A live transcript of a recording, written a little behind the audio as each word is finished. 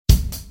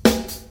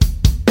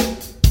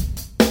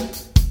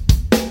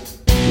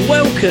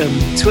Welcome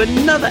to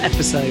another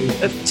episode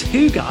of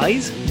Two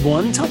Guys,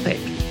 One Topic.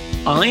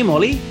 I'm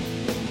Ollie.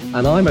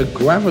 And I'm a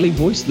gravelly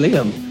voiced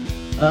Liam.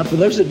 For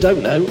those that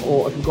don't know,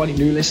 or if we've got any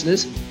new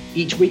listeners,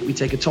 each week we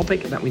take a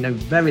topic that we know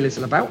very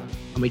little about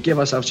and we give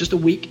ourselves just a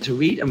week to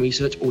read and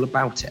research all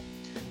about it.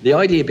 The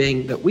idea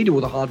being that we do all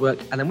the hard work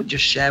and then we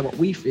just share what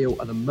we feel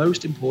are the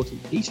most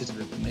important pieces of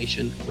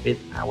information with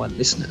our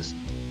listeners.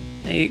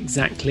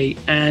 Exactly.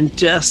 And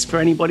just for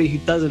anybody who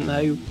doesn't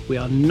know, we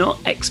are not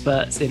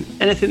experts in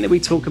anything that we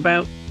talk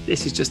about.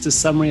 This is just a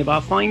summary of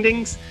our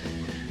findings.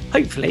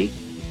 Hopefully,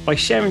 by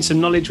sharing some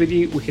knowledge with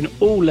you, we can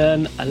all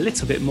learn a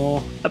little bit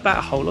more about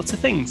a whole lot of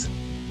things.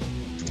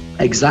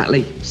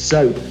 Exactly.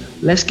 So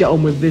let's get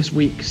on with this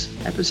week's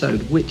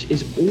episode, which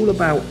is all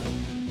about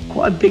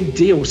quite a big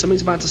deal.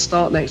 Something's about to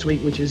start next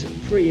week, which is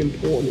pretty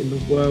important in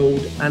the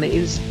world, and it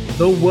is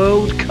the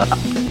World Cup.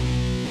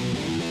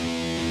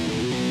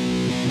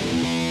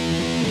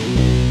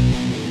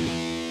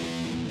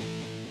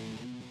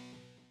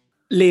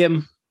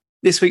 Liam,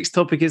 this week's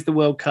topic is the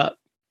World Cup.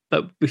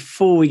 But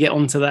before we get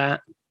on to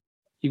that,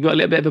 you've got a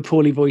little bit of a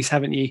poorly voice,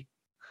 haven't you?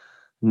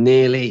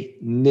 Nearly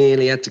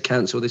had to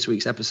cancel this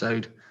week's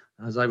episode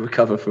as I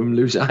recover from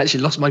losing. I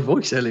actually lost my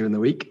voice earlier in the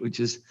week,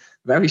 which is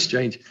very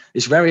strange.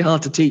 It's very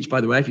hard to teach,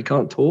 by the way, if you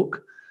can't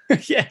talk.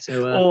 Yeah,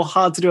 or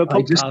hard to do a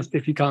podcast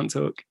if you can't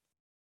talk.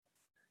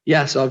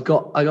 Yeah, so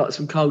I got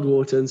some cold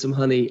water and some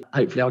honey.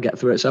 Hopefully I'll get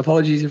through it. So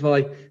apologies if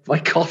I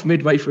cough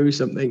midway through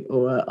something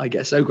or I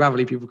get so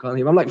gravelly people can't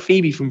hear. I'm like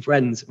Phoebe from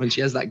Friends when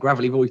she has that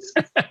gravelly voice.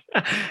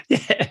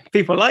 Yeah,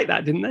 people like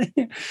that, didn't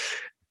they?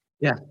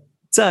 Yeah.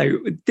 So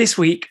this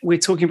week we're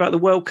talking about the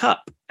World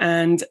Cup.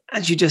 And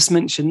as you just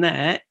mentioned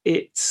there,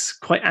 it's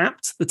quite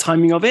apt, the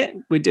timing of it.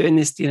 We're doing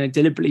this,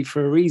 deliberately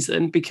for a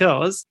reason,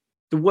 because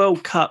the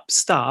World Cup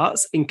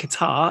starts in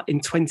Qatar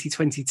in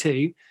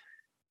 2022.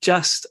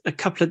 Just a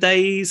couple of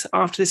days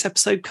after this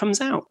episode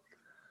comes out.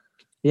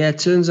 Yeah, it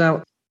turns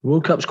out the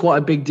World Cup's quite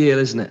a big deal,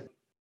 isn't it?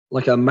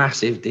 Like a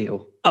massive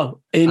deal.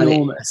 Oh,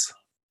 enormous.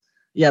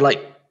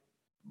 Like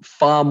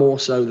far more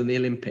so than the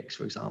Olympics,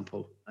 for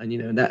example.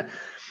 And that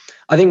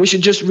I think we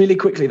should just really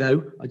quickly,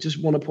 though, I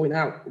just want to point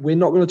out, we're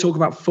not going to talk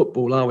about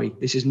football, are we?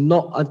 This is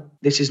not a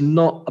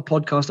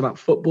podcast about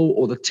football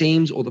or the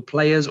teams or the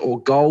players or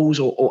goals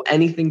or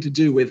anything to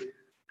do with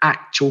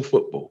actual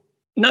football.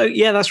 No,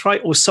 yeah, that's right.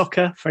 Or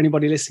soccer for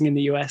anybody listening in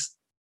the US.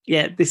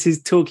 Yeah, this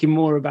is talking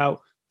more about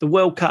the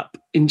World Cup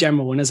in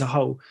general and as a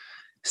whole.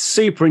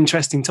 Super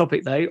interesting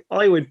topic, though.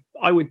 I would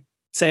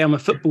say I'm a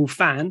football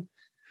fan.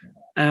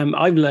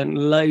 I've learned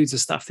loads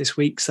of stuff this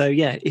week. So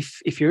yeah,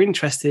 if you're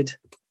interested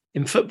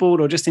in football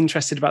or just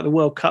interested about the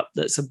World Cup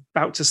that's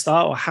about to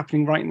start or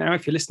happening right now,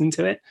 if you're listening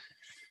to it,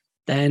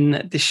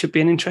 then this should be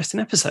an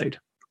interesting episode.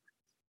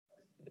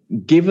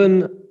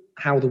 Given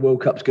how the World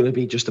Cup's going to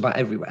be just about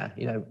everywhere,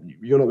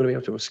 you're not going to be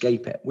able to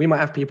escape it. We might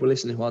have people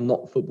listening who are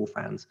not football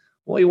fans.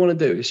 What you want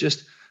to do is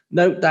just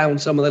note down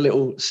some of the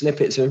little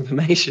snippets of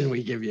information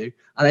we give you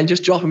and then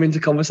just drop them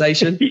into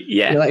conversation.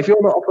 Yeah. If you're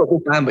not a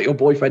football fan, but your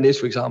boyfriend is,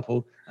 for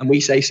example, and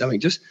we say something,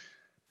 just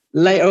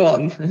later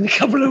on in a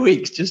couple of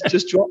weeks,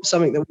 just drop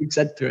something that we've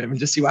said to him and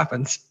just see what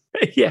happens.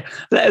 Yeah.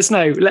 Let us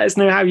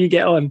know how you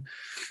get on.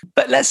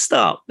 But let's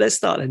start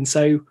then.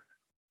 So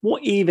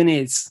what even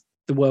is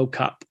the World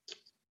Cup?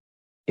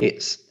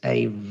 It's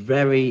a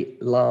very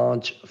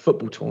large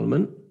football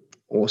tournament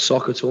or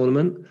soccer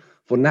tournament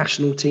for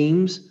national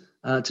teams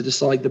to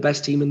decide the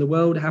best team in the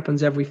world. It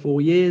happens every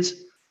 4 years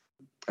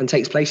and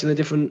takes place in a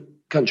different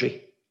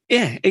country.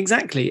 Yeah,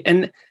 exactly.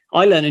 And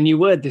I learned a new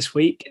word this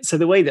week. So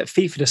the way that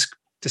FIFA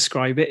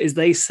describe it is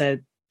they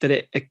said that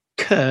it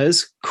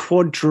occurs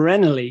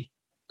quadrennially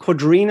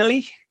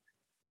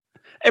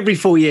every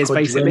 4 years,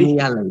 basically.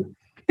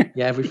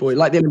 Yeah, every 4 years,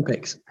 like the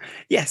Olympics.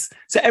 Yes.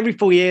 So every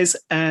 4 years,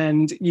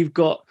 and you've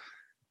got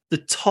the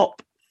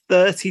top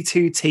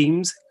 32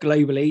 teams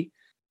globally.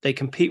 They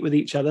compete with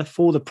each other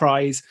for the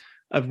prize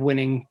of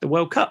winning the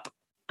World Cup.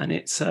 And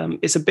it's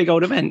a big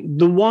old event.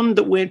 The one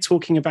that we're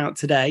talking about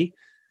today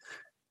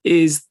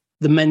is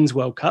the Men's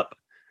World Cup,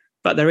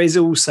 but there is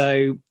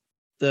also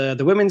the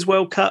Women's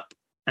World Cup,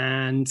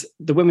 and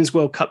the Women's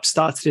World Cup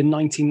started in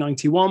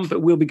 1991,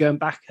 but we'll be going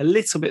back a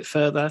little bit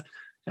further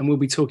and we'll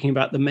be talking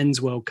about the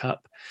Men's World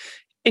Cup.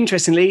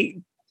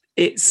 Interestingly,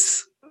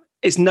 it's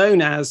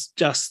known as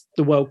just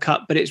the World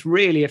Cup, but it's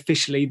really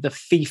officially the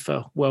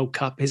FIFA World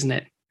Cup, isn't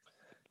it?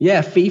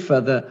 Yeah,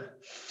 FIFA, the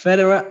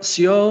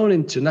Federación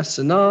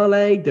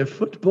Internacional de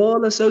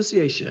Football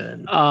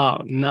Association. Oh,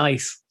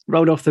 nice.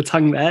 Rolled off the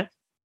tongue there.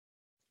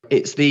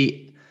 It's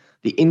the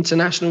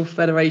International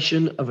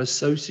Federation of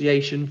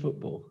Association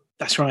Football.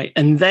 That's right.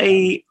 And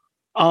they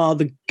are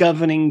the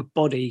governing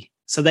body.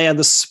 So they are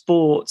the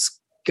sports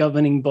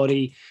governing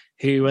body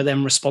who are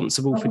then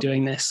responsible for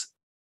doing this.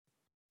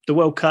 The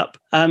World Cup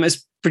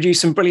has produced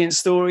some brilliant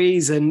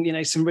stories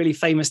and, some really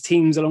famous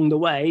teams along the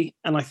way.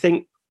 And I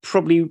think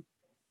probably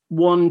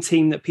one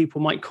team that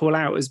people might call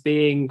out as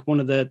being one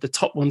of the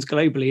top ones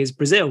globally is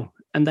Brazil.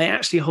 And they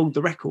actually hold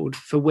the record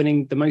for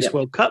winning the most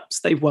World Cups.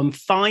 They've won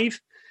 5.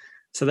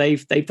 So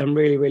they've done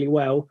really, really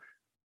well.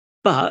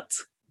 But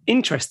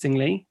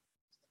interestingly,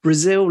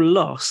 Brazil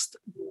lost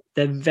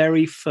their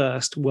very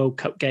first World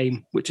Cup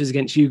game, which was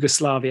against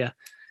Yugoslavia.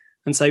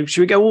 And so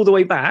should we go all the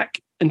way back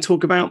and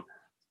talk about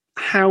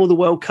how the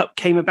World Cup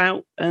came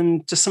about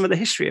and just some of the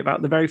history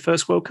about the very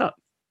first World Cup?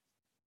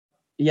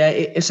 Yeah,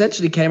 it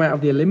essentially came out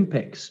of the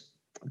Olympics,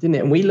 didn't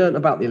it? And we learned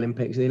about the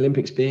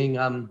Olympics being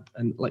and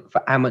like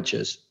for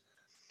amateurs.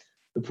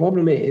 The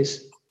problem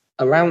is,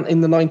 around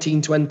in the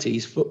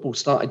 1920s, football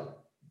started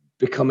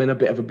becoming a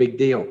bit of a big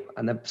deal,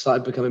 and they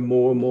started becoming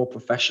more and more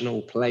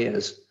professional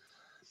players,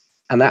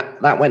 and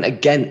that went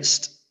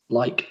against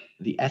like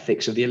the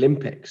ethics of the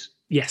Olympics.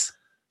 Yes.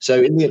 So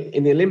in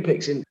the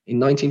Olympics in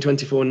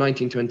 1924 and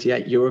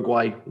 1928,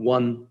 Uruguay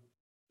won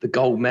the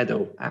gold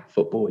medal at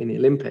football in the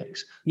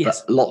Olympics.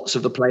 Yes. But lots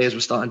of the players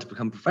were starting to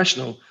become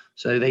professional,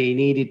 so they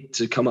needed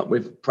to come up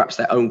with perhaps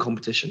their own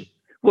competition.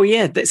 Well,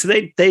 yeah. So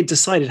they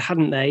decided,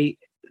 hadn't they,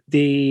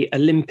 the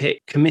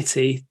Olympic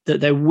Committee,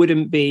 that there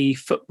wouldn't be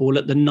football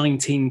at the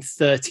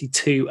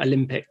 1932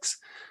 Olympics.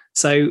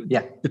 So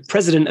the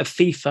president of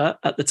FIFA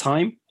at the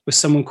time was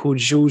someone called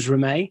Jules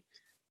Rimet,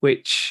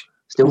 which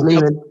still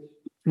leaving.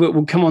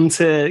 We'll come on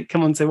to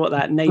what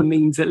that name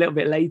means a little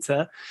bit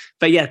later.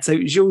 But yeah, so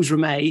Jules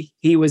Rimet,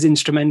 he was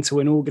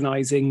instrumental in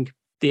organising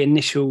the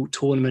initial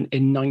tournament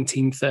in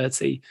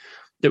 1930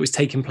 that was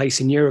taking place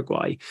in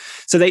Uruguay.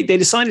 So they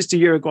decided to do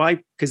Uruguay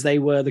because they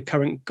were the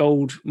current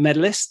gold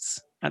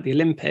medalists at the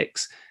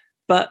Olympics.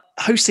 But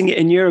hosting it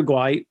in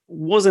Uruguay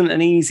wasn't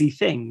an easy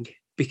thing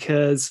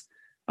because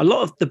a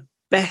lot of the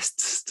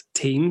best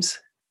teams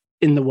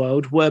in the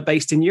world were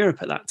based in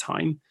Europe at that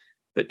time.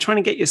 But trying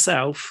to get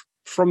yourself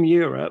from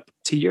Europe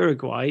to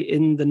Uruguay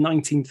in the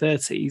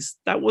 1930s,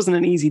 that wasn't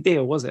an easy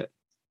deal, was it?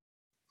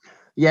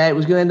 Yeah, it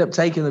was going to end up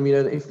taking them. You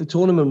know, if the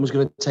tournament was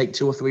going to take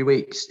 2 or 3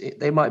 weeks,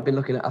 they might have been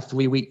looking at a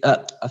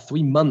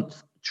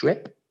 3-month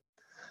trip.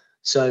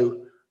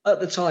 So at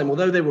the time,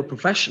 although they were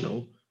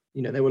professional,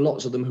 you know, there were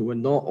lots of them who were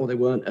not, or they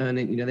weren't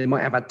earning. You know, they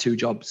might have had 2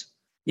 jobs.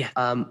 Yeah.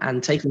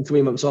 And taking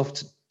 3 months off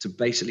to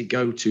basically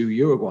go to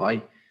Uruguay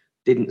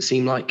didn't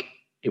seem like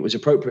it was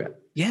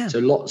appropriate. Yeah. So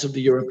lots of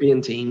the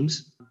European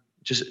teams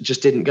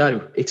just didn't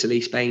go.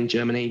 Italy, Spain,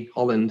 Germany,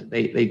 Holland,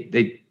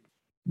 they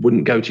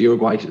wouldn't go to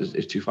Uruguay because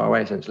it's too far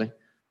away, essentially.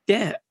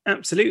 Yeah,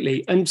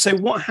 absolutely. And so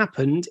what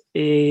happened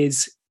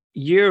is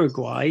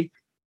Uruguay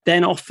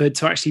then offered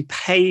to actually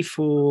pay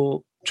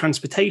for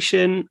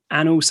transportation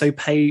and also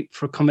pay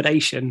for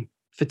accommodation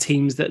for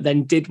teams that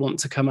then did want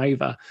to come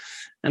over.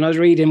 And I was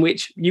reading,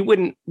 which you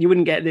wouldn't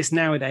get this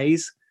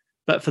nowadays,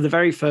 but for the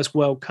very first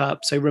World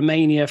Cup, so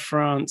Romania,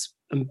 France,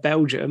 and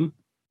Belgium,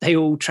 they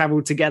all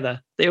traveled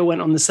together. They all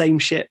went on the same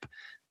ship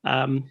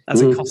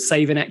as a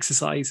cost-saving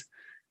exercise.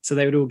 So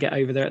they would all get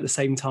over there at the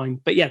same time.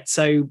 But yeah,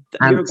 so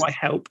Uruguay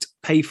helped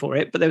pay for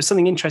it. But there was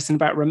something interesting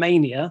about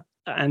Romania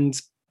and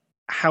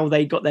how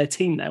they got their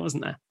team there,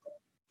 wasn't there?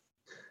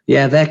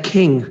 Yeah, their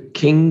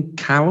King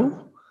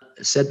Carol,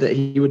 said that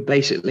he would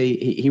basically,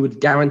 he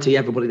would guarantee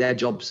everybody their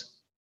jobs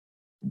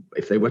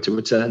if they were to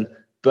return.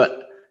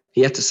 But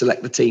he had to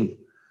select the team.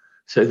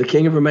 So the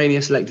King of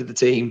Romania selected the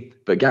team,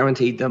 but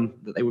guaranteed them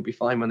that they would be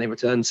fine when they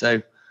returned.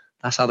 So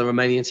that's how the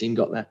Romanian team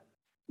got there.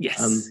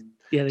 Yes.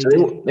 Yeah.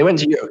 They went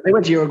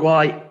to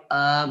Uruguay.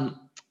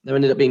 There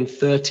ended up being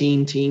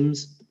 13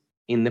 teams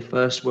in the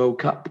first World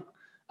Cup,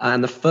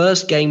 and the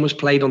first game was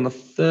played on the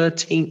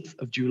 13th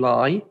of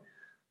July,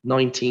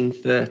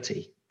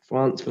 1930,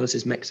 France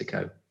versus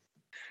Mexico.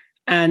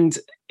 And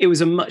it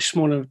was a much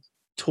smaller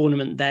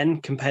tournament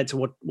then compared to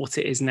what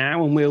it is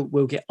now, and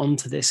we'll get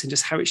onto this and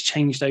just how it's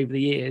changed over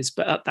the years.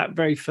 But at that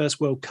very first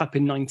World Cup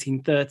in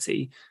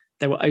 1930,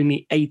 there were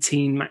only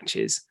 18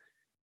 matches,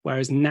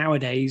 whereas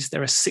nowadays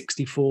there are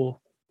 64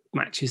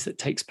 matches that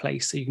takes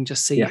place. So you can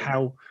just see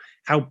how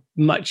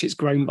much it's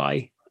grown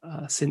by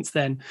since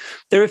then.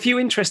 There are a few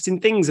interesting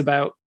things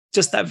about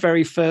just that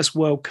very first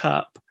World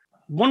Cup.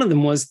 One of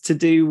them was to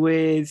do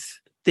with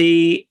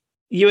the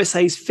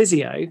USA's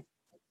physio,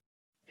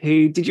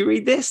 who, did you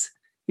read this?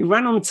 He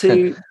ran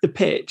onto the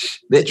pitch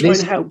to try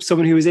and help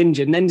someone who was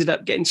injured and ended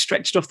up getting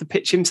stretched off the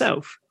pitch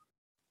himself.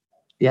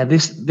 Yeah,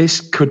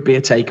 this could be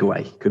a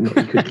takeaway, couldn't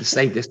it? You could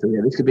save this to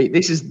me.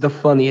 This is the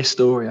funniest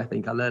story I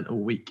think I learned all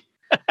week.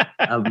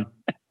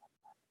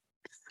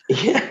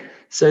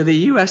 So the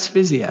US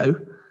physio,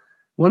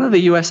 one of the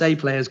USA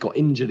players got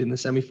injured in the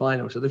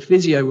semi-final. So the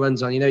physio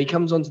runs on, he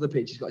comes onto the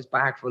pitch, he's got his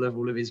bag full of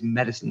all of his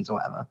medicines or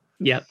whatever.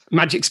 Yeah,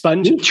 magic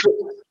sponge.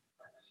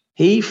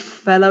 He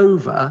fell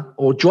over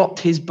or dropped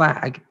his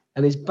bag,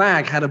 and his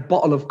bag had a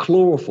bottle of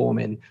chloroform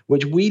in,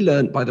 which we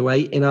learned, by the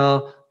way, in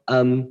our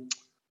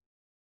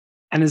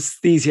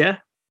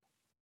anesthesia.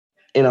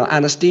 In our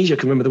anesthesia, I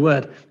can remember the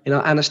word. In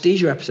our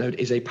anesthesia episode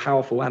is a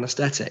powerful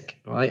anesthetic,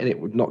 right? And it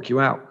would knock you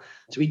out.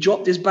 So he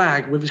dropped his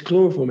bag with his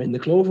chloroform in. The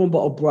chloroform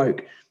bottle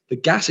broke. The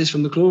gases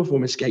from the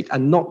chloroform escaped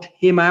and knocked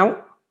him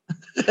out.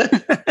 So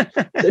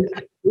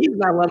he's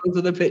now run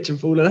onto the pitch and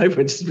fallen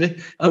over and just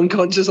been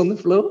unconscious on the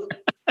floor.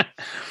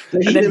 So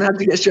he didn't have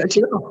to get stretched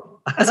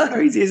off. That's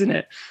crazy, isn't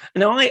it?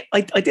 And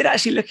I did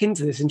actually look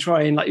into this and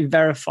try and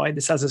verify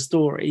this as a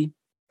story.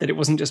 that it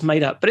wasn't just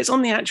made up, but it's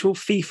on the actual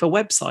FIFA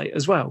website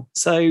as well.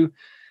 So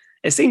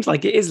it seems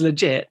like it is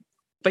legit.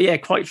 But yeah,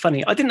 quite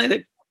funny. I didn't know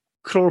that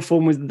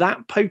chloroform was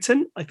that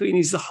potent. I thought you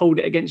needed to hold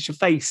it against your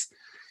face,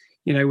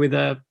 with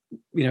a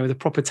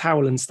proper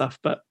towel and stuff.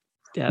 But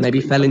yeah,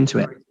 maybe fell into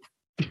it.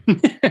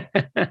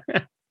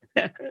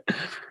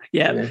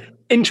 Yeah.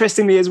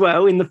 Interestingly as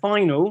well, in the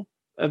final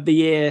of the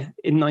year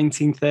in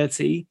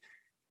 1930,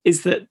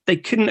 is that they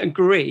couldn't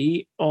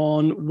agree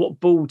on what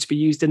ball to be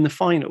used in the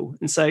final.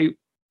 And so,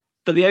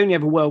 but they only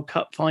have a World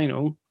Cup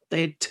final.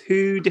 They had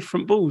two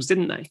different balls,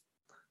 didn't they?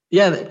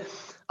 Yeah.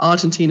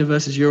 Argentina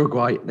versus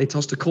Uruguay, they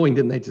tossed a coin,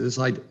 didn't they, to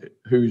decide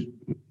who.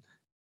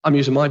 I'm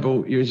using my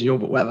ball, you're using your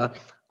ball, whatever.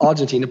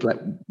 Argentina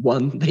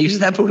won. They used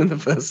their ball in the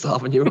first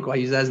half, and Uruguay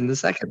used theirs in the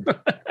second.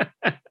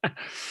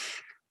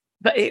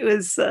 But it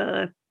was,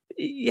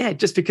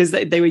 just because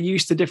they were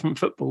used to different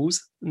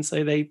footballs, and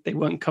so they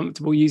weren't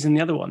comfortable using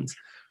the other ones.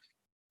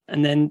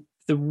 And then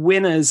the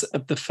winners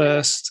of the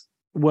first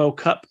World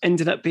Cup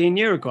ended up being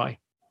Uruguay.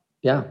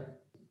 Yeah.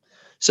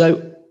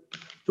 So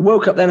the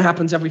World Cup then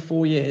happens every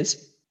 4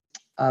 years.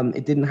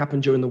 It didn't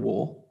happen during the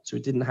war, so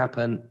it didn't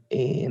happen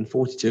in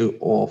 42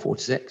 or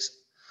 46.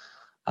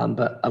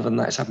 But other than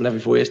that, it's happened every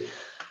 4 years.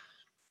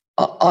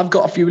 I've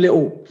got a few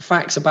little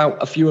facts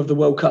about a few of the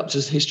World Cups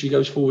as history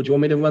goes forward. Do you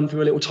want me to run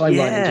through a little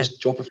timeline and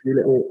just drop a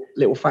few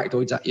little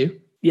factoids at you?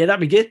 Yeah, that'd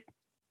be good.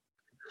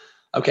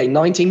 Okay,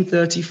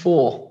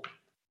 1934,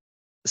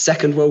 the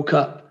second World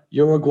Cup.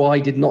 Uruguay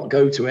did not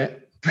go to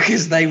it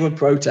because they were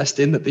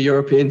protesting that the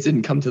Europeans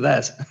didn't come to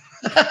theirs.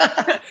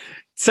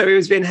 So it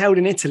was being held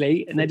in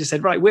Italy, and they just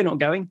said, right, we're not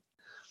going.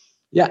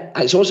 Yeah,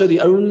 and it's also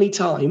the only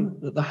time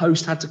that the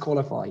host had to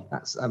qualify.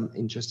 That's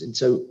interesting.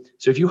 So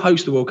if you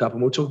host the World Cup,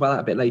 and we'll talk about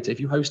that a bit later, if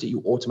you host it,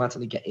 you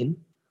automatically get in.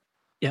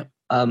 Yeah.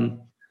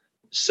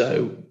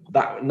 So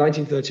that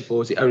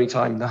 1934 is the only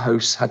time the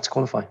hosts had to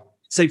qualify.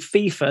 So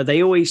FIFA,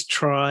 they always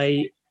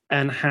try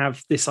and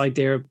have this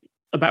idea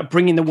about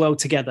bringing the world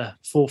together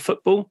for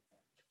football.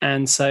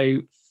 And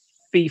so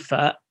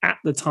FIFA at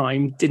the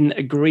time didn't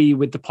agree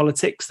with the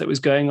politics that was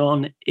going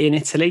on in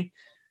Italy,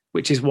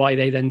 which is why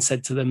they then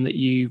said to them that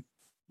you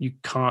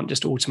can't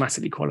just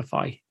automatically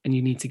qualify and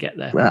you need to get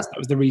there. Yeah. That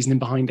was the reasoning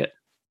behind it.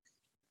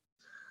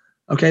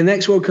 Okay,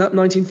 next World Cup,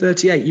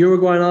 1938.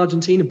 Uruguay and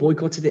Argentina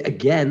boycotted it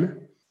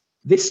again,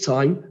 this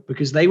time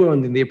because they were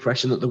under the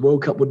impression that the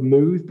World Cup would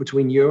move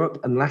between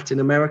Europe and Latin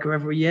America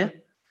every year.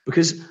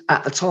 Because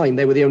at the time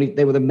they were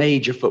the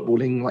major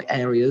footballing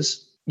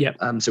areas. Yeah.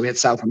 So we had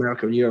South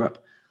America and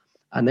Europe.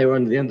 And they were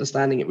under the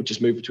understanding it would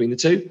just move between the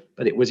two.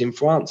 But it was in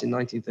France in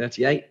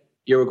 1938.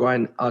 Uruguay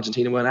and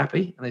Argentina weren't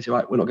happy. And they said,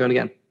 right, we're not going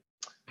again.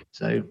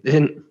 So they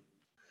didn't.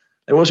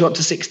 They were also up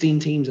to 16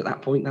 teams at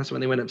that point. That's when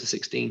they went up to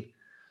 16.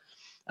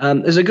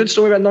 There's a good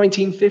story about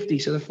 1950.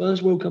 So the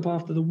first World Cup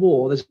after the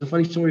war, there's a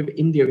funny story of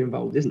India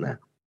involved, isn't there?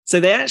 So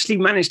they actually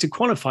managed to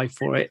qualify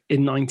for it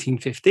in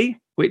 1950,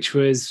 which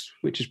was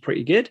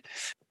pretty good.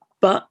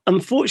 But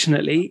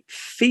unfortunately,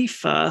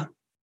 FIFA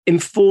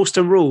enforced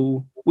a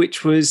rule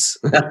which was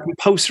a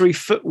compulsory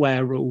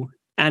footwear rule,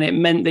 and it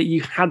meant that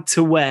you had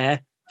to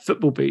wear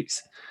football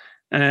boots.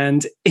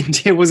 And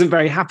India wasn't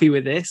very happy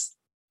with this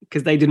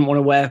because they didn't want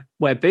to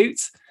wear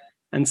boots.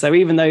 And so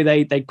even though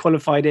they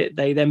qualified it,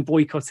 they then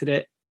boycotted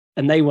it,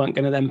 and they weren't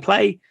going to then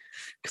play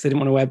because they didn't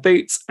want to wear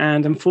boots.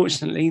 And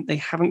unfortunately, they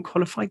haven't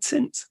qualified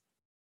since.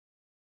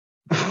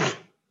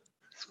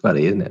 It's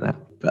funny, isn't it?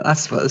 But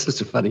that's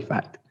just a funny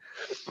fact.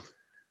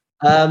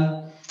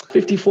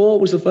 54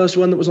 was the first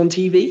one that was on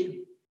TV.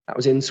 That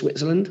was in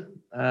Switzerland.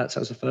 So that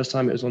was the first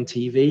time it was on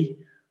TV.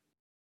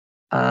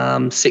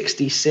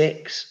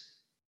 66,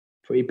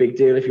 pretty big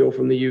deal if you're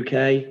from the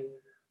UK.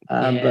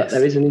 Yes. But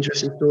there is an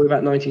interesting story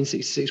about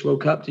 1966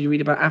 World Cup. Did you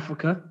read about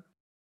Africa?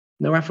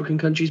 No African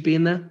countries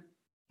being there?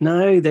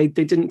 No, they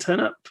didn't turn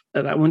up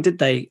at that one, did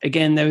they?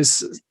 Again, there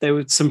was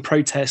some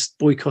protest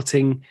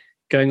boycotting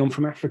going on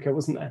from Africa,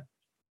 wasn't there?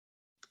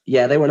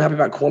 Yeah, they weren't happy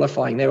about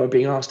qualifying. They were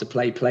being asked to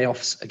play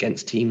playoffs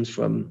against teams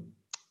from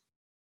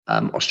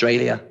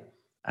Australia.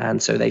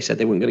 And so they said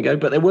they weren't going to go.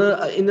 But there were,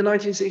 in the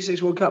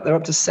 1966 World Cup, they're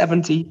up to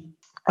 70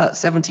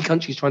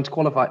 countries trying to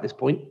qualify at this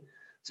point.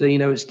 So,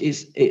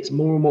 it's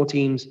more and more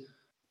teams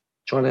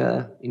trying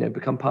to,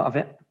 become part of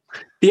it.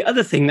 The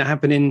other thing that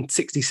happened in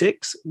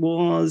 66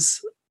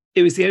 was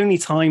it was the only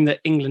time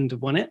that England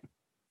had won it,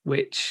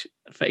 which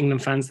for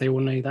England fans, they all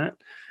know that.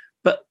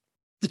 But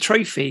the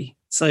trophy,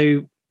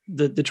 so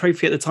the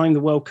trophy at the time, the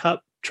World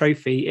Cup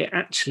trophy, it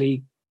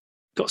actually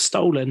got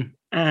stolen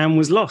and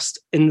was lost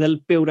in the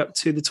build up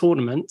to the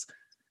tournament.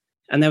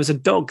 And there was a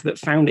dog that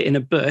found it in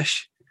a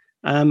bush.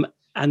 And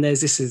there's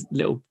this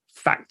little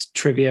fact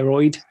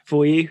trivia-oid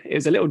for you. It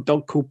was a little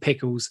dog called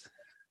Pickles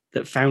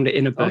that found it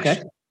in a bush.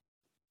 Okay.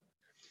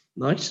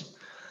 Nice.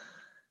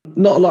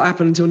 Not a lot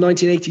happened until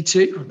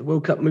 1982. The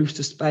World Cup moves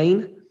to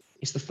Spain.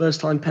 It's the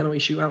first time penalty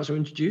shootouts were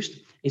introduced.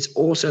 It's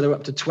also, they're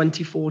up to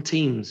 24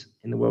 teams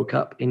in the World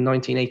Cup in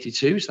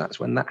 1982. So that's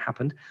when that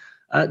happened.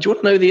 Do you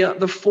want to know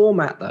the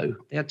format, though?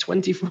 They had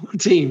 24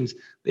 teams.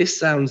 This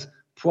sounds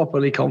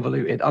properly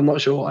convoluted. I'm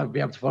not sure I'd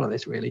be able to follow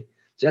this, really.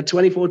 So you had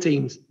 24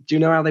 teams. Do you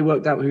know how they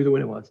worked out who the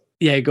winner was?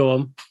 Yeah, go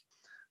on.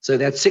 So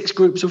they had 6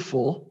 groups of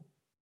 4.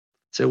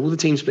 So all the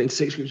teams split into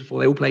 6 groups of 4.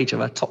 They all play each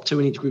other. Top 2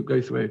 in each group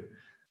go through.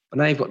 But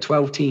now you've got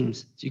 12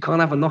 teams. So you can't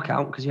have a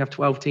knockout because you have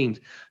 12 teams.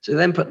 So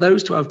then put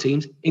those 12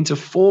 teams into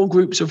 4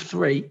 groups of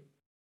 3.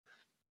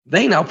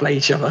 They now play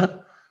each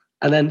other.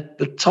 And then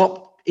the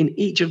top in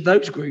each of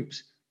those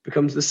groups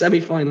becomes the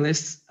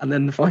semi-finalists and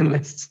then the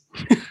finalists.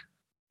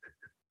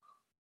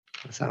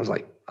 That sounds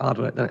like hard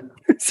work, doesn't it?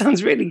 It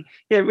sounds really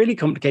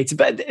complicated.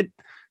 But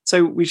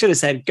so we should have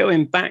said,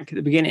 going back at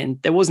the beginning,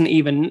 there wasn't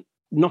even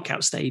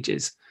knockout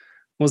stages,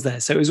 was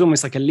there? So it was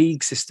almost like a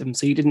league system.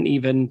 So you didn't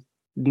even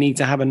need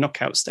to have a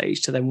knockout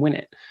stage to then win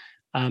it.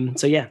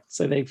 So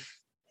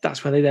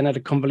that's where they then had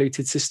a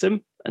convoluted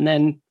system. And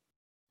then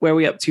where are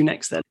we up to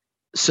next then?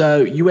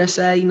 So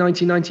USA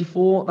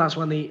 1994, that's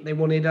when they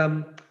wanted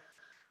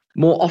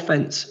more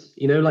offense,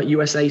 like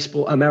USA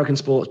sport, American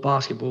sports,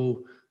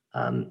 basketball,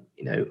 the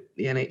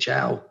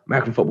NHL,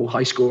 American football,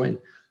 high scoring.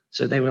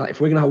 So they were like,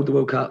 if we're going to hold the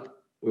World Cup,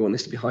 we want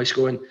this to be high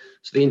scoring.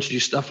 So they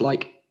introduced stuff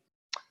like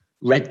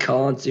red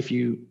cards if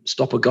you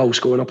stop a goal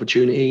scoring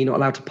opportunity, you're not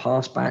allowed to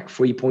pass back,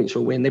 3 points for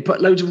a win. They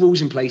put loads of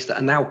rules in place that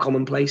are now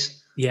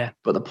commonplace. Yeah.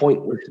 But the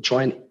point was to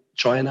try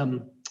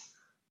and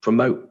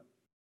promote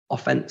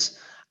offense.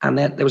 And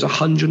there was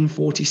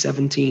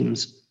 147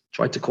 teams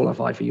tried to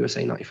qualify for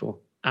USA 94.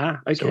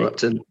 Okay. So we're up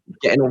to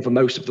getting on for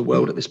most of the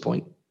world at this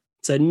point.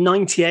 So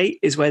 98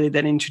 is where they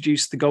then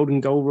introduced the golden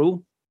goal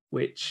rule,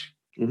 which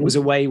was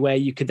a way where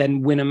you could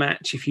then win a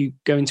match if you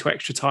go into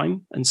extra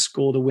time and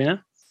score the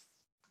winner.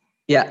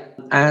 Yeah.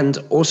 And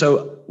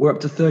also we're up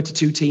to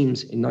 32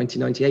 teams in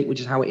 1998, which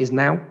is how it is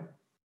now.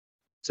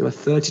 So we're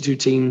 32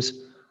 teams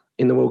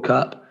in the World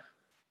Cup.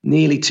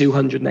 Nearly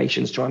 200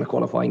 nations trying to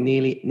qualify,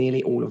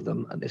 nearly all of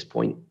them at this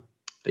point.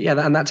 But yeah,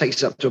 that takes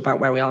us up to about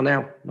where we are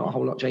now. Not a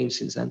whole lot changed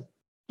since then.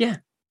 Yeah,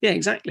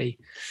 exactly.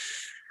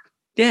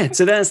 Yeah,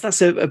 so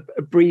that's a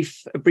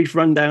brief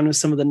rundown of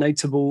some of the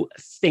notable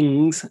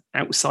things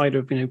outside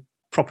of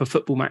proper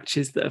football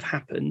matches that have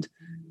happened.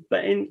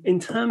 But in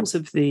terms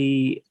of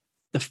the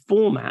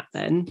format,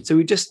 then, so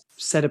we just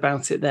said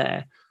about it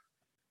there.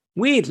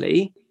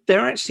 Weirdly, there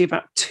are actually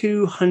about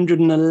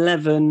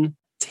 211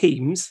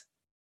 teams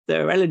that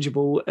are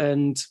eligible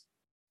and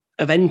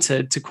have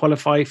entered to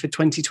qualify for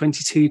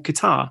 2022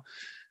 Qatar.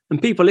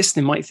 And people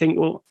listening might think,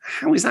 well,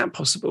 how is that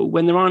possible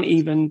when there aren't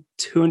even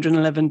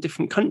 211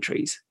 different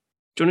countries?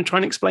 Do you want to try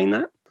and explain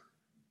that?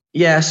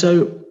 Yeah,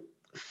 so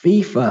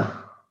FIFA,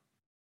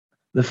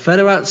 the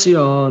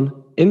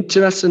Federación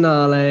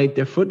Internacional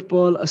de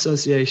Fútbol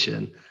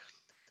Association,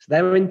 so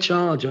they're in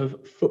charge of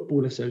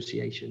football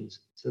associations.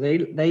 So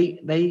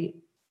they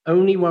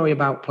only worry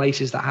about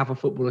places that have a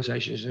football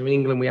association. So in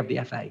England, we have the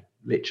FA,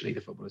 literally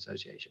the football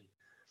association.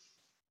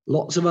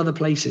 Lots of other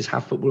places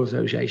have football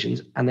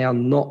associations and they are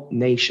not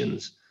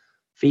nations.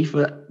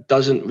 FIFA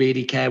doesn't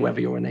really care whether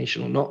you're a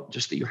nation or not,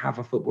 just that you have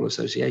a football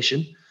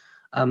association.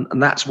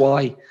 And that's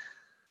why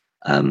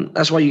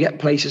you get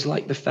places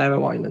like the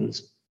Faroe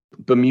Islands,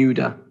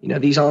 Bermuda.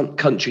 These aren't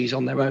countries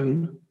on their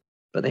own,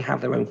 but they have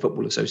their own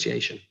football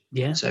association.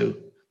 Yeah. So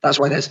that's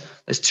why there's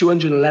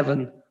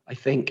 211, I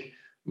think,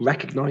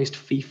 recognized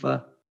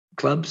FIFA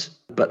clubs,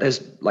 but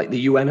there's like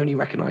the UN only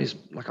recognized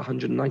like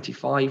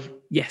 195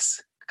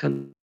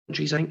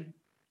 countries, I think.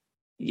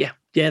 Yeah,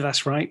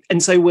 that's right.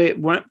 And so we're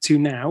up to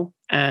now,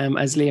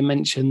 as Liam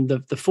mentioned,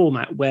 the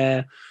format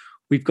where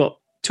we've got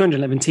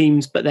 211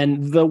 teams, but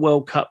then the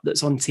World Cup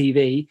that's on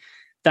TV,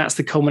 that's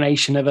the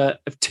culmination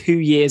of 2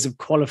 years of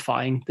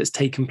qualifying that's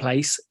taken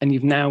place. And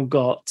you've now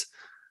got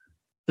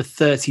the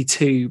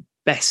 32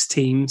 best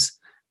teams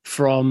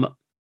from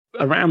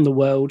around the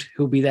world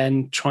who'll be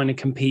then trying to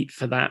compete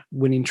for that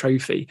winning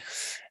trophy.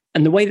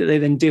 And the way that they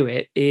then do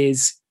it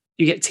is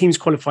you get teams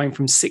qualifying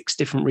from 6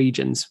 different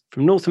regions,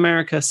 from North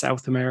America,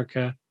 South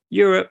America,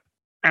 Europe,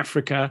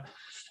 Africa,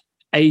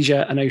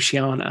 Asia, and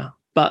Oceania.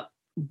 But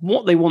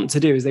what they want to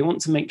do is they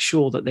want to make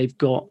sure that they've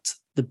got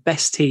the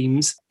best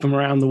teams from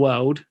around the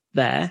world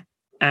there.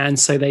 And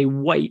so they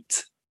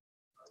weight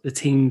the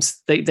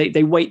teams,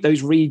 they weight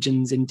those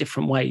regions in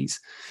different ways.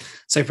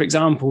 So for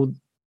example,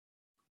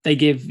 they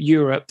give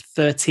Europe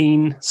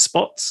 13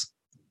 spots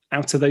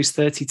out of those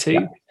 32.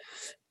 Yeah.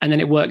 And then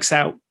it works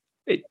out,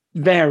 it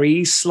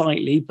varies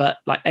slightly, but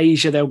like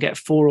Asia, they'll get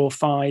 4 or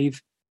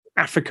 5.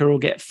 Africa will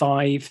get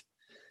 5.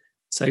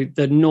 So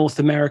the North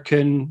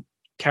American,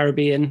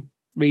 Caribbean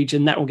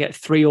region, that will get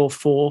 3 or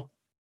 4.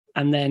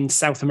 And then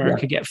South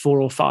America get 4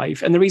 or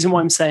 5. And the reason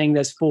why I'm saying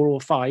there's 4 or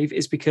 5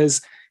 is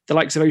because the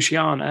likes of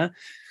Oceania,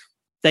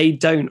 they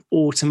don't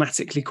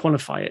automatically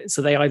qualify it.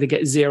 So they either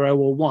get 0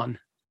 or 1.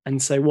 And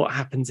so what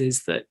happens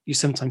is that you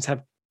sometimes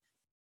have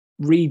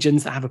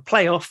regions that have a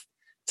playoff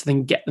to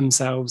then get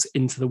themselves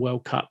into the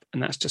World Cup.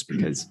 And that's just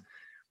because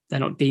they're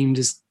not deemed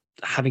as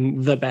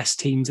having the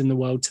best teams in the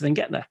world to then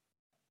get there.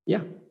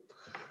 Yeah,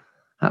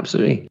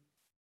 absolutely.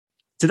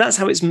 So that's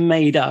how it's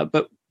made up.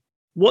 But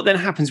what then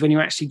happens when you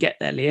actually get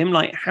there, Liam?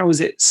 Like, how is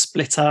it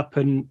split up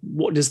and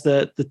what does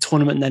the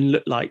tournament then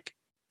look like?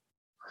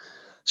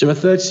 So there are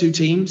 32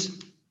 teams.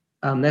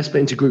 They're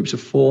split into groups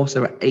of 4,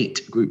 so there are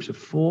 8 groups of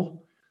 4.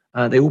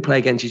 They all play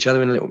against each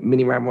other in a little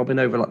mini round robin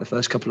over like the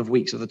first couple of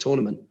weeks of the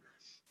tournament.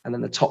 And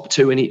then the top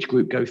 2 in each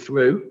group go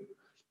through.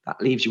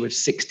 That leaves you with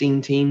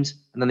 16 teams,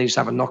 and then they just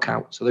have a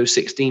knockout. So those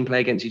 16 play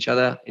against each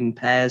other in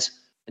pairs,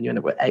 and you end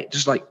up with 8,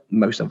 just like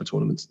most other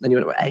tournaments. Then you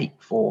end up with 8,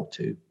 4,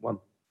 2, 1.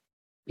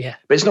 Yeah.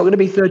 But it's not going to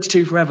be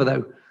 32 forever,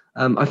 though.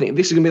 I think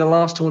this is going to be the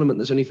last tournament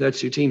that's only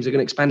 32 teams. They're going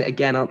to expand it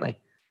again, aren't they?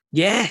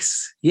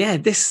 Yes. Yeah.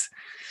 There's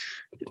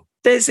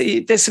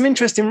some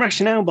interesting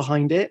rationale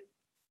behind it.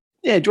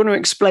 Yeah. Do you want to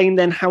explain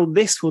then how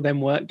this will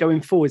then work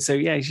going forward? So,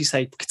 yeah, as you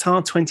say,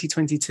 Qatar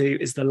 2022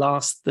 is the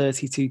last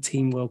 32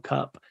 team World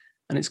Cup,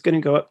 and it's going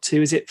to go up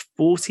to, is it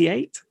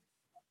 48?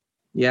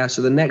 Yeah.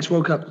 So the next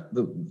World Cup,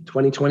 the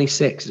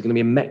 2026, is going to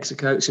be in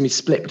Mexico. It's going to be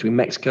split between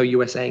Mexico,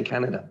 USA, and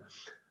Canada. And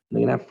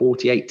they're going to have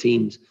 48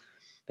 teams.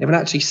 They haven't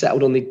actually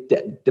settled on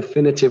the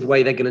definitive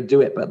way they're going to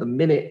do it, but at the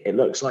minute, it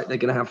looks like they're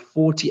going to have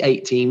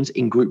 48 teams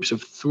in groups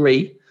of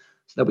 3.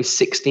 So there'll be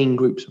 16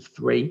 groups of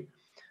 3.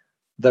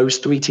 Those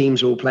 3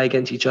 teams will play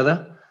against each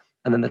other,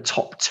 and then the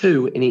top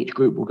 2 in each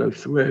group will go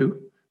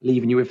through,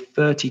 leaving you with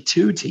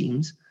 32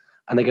 teams,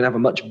 and they're going to have a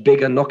much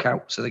bigger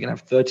knockout. So they're going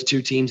to have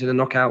 32 teams in a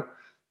knockout,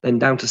 then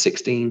down to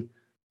 16,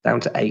 down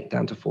to 8,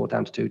 down to 4,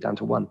 down to 2, down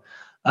to 1.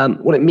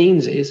 What it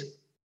means is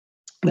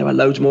there are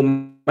loads more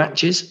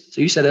matches.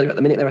 So you said earlier, at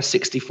the minute there are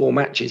 64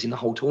 matches in the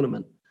whole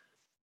tournament.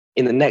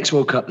 In the next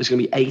World Cup, there's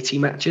going to be 80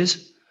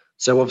 matches.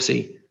 So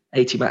obviously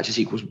 80 matches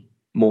equals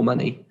more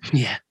money.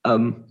 Yeah.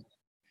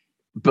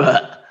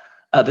 But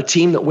the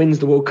team that wins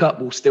the World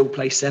Cup will still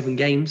play 7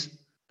 games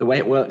the way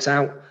it works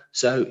out.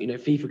 So,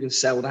 FIFA can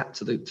sell that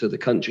to the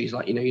countries.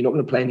 Like, you're not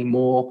going to play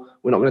anymore.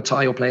 We're not going to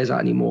tie your players out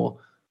anymore,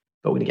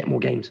 but we're going to get more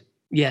games.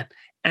 Yeah.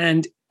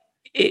 And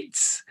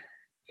it's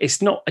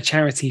not a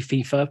charity,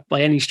 FIFA,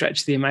 by any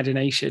stretch of the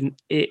imagination.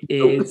 It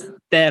is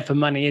there for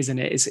money, isn't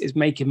it? It's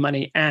making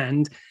money.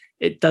 And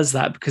it does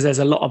that because there's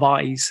a lot of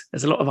eyes.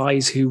 There's a lot of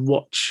eyes who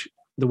watch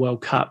the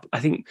World Cup. I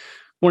think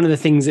one of the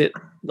things that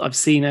I've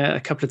seen a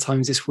couple of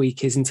times this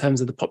week is, in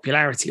terms of the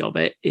popularity of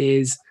it,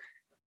 is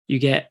you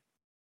get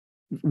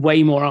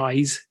way more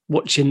eyes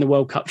watching the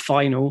World Cup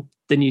final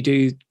than you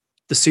do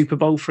the Super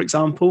Bowl, for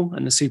example.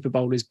 And the Super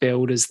Bowl is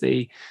billed as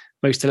the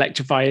most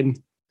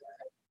electrifying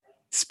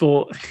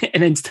sport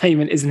and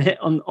entertainment, isn't it,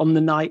 on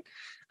the night?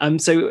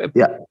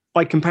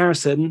 By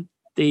comparison,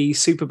 the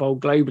Super Bowl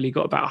globally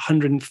got about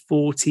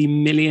 140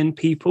 million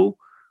people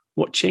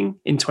watching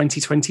in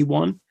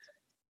 2021.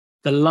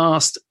 The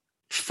last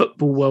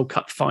Football World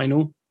Cup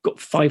final got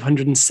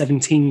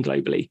 517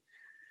 globally.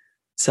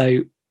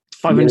 So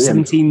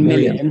 517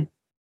 million.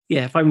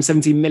 Yeah,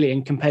 517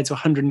 million compared to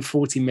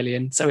 140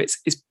 million. So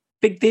it's a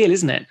big deal,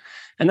 isn't it?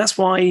 And that's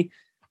why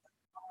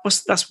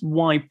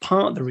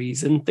part of the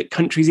reason that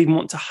countries even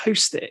want to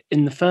host it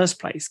in the first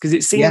place, because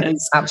it's seen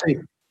as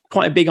absolutely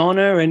quite a big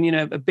honor and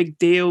a big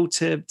deal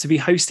to be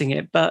hosting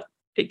it, but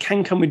it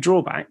can come with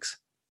drawbacks.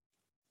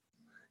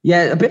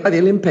 Yeah, a bit like the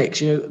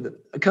Olympics.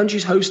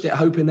 Countries host it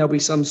hoping there'll be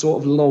some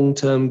sort of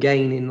long-term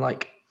gain in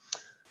like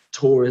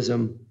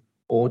tourism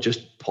or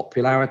just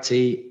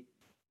popularity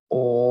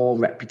or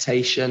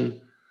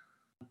reputation.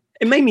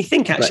 It made me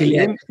think,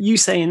 actually, you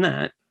saying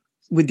that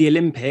with the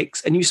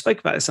Olympics, and you spoke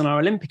about this on our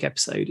Olympic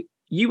episode.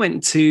 You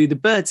went to the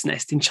Bird's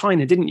Nest in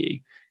China, didn't you?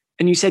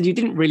 And you said you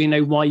didn't really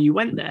know why you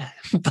went there,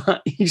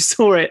 but you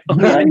saw it on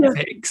the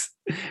Olympics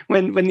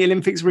when the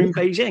Olympics were in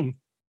Beijing.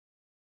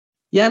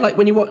 Yeah, like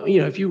when you watch,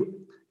 if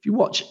you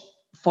watch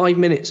 5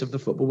 minutes of the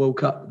Football World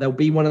Cup, there'll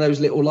be one of those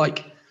little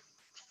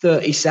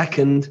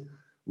 30-second,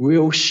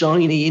 real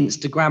shiny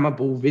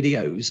Instagrammable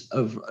videos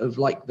of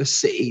like the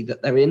city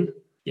that they're in.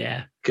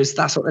 Yeah, because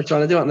that's what they're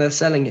trying to do, and they're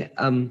selling it.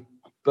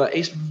 But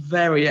it's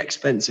very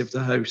expensive to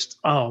host.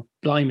 Oh,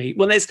 blimey!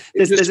 Well, there's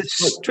a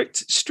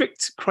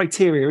strict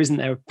criteria, isn't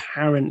there?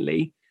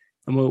 Apparently,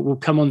 and we'll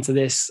come on to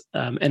this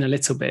in a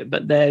little bit.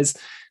 But there's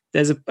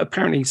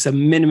apparently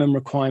some minimum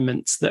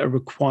requirements that are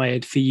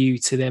required for you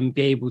to then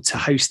be able to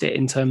host it,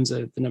 in terms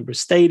of the number of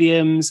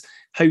stadiums,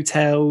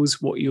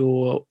 hotels, what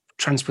your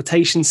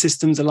transportation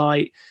systems are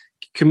like,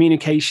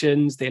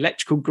 communications, the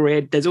electrical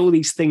grid. There's all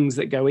these things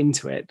that go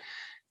into it,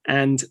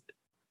 and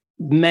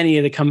many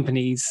of the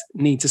companies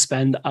need to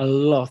spend a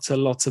lot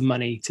of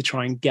money to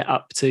try and get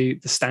up to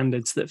the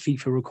standards that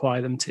FIFA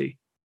require them to.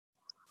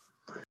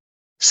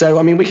 So,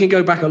 I mean, we can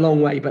go back a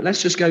long way, but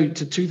let's just go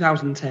to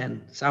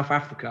 2010. South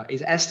Africa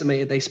is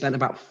estimated they spent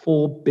about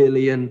 $4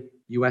 billion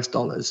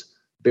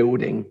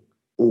building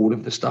all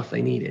of the stuff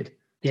they needed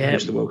to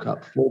host the World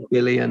Cup. $4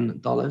 billion.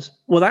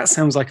 Well, that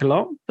sounds like a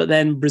lot. But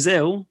then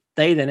Brazil,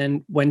 they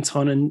then went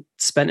on and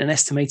spent an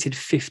estimated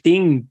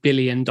 $15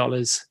 billion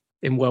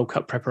in World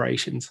Cup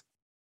preparations.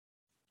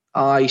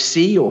 I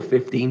see your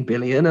 15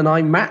 billion and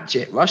I match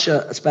it.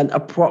 Russia spent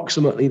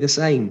approximately the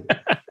same,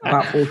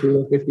 about 14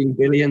 or $15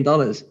 billion.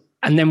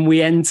 And then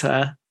we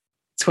enter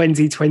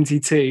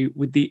 2022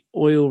 with the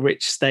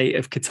oil-rich state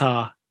of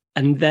Qatar,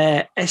 and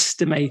they're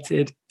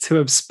estimated to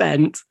have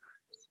spent,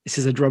 this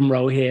is a drum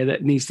roll here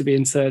that needs to be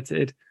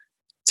inserted,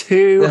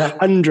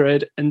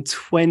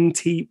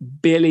 $220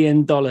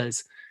 billion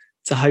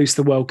to host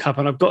the World Cup.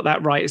 And I've got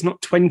that right. It's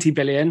not 20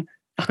 billion.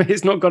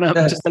 It's not gone up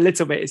just a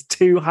little bit. It's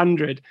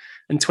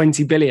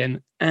 220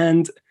 billion.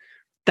 And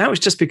that was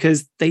just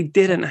because they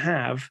didn't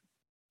have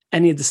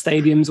any of the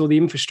stadiums or the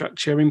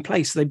infrastructure in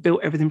place. So they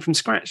built everything from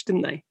scratch,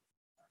 didn't they?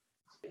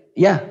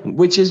 Yeah,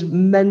 which is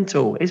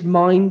mental. It's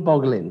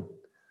mind-boggling.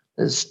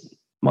 That's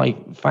my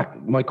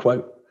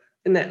quote.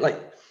 Isn't it? Like,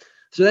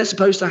 so they're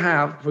supposed to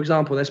have, for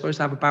example, they're supposed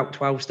to have about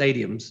 12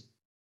 stadiums,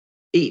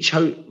 each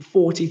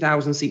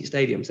 40,000 seat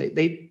stadiums.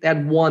 They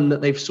had one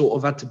that they've sort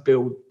of had to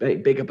build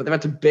bigger, but they've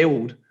had to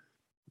build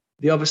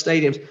the other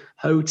stadiums,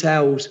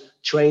 hotels,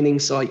 training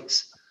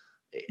sites.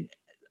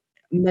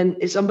 And then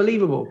it's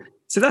unbelievable.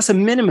 So that's a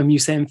minimum, you're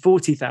saying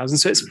 40,000.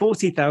 So it's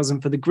 40,000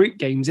 for the group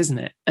games, isn't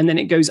it? And then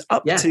it goes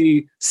up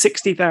to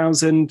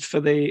 60,000 for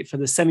the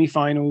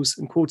semi-finals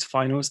and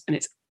quarterfinals, and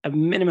it's a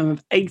minimum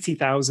of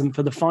 80,000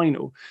 for the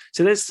final.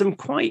 So there's some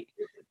quite,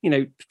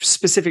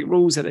 specific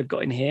rules that they've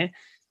got in here.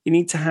 You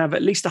need to have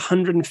at least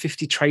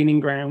 150 training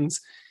grounds.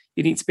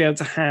 You need to be able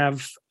to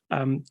have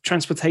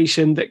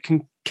transportation that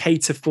can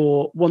cater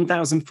for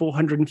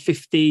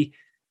 1,450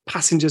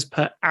 passengers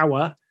per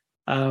hour.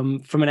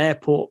 From an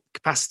airport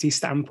capacity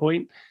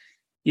standpoint.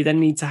 You then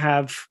need to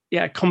have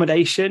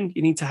accommodation.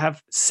 You need to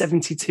have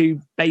 72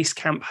 base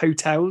camp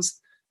hotels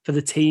for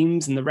the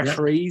teams and the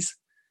referees,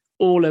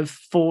 all of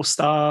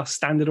 4-star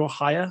standard or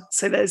higher.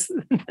 So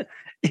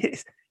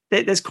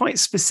there's quite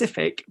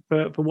specific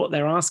for what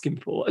they're asking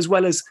for, as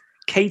well as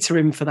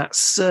catering for that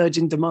surge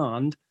in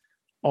demand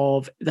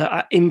of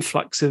the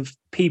influx of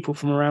people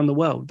from around the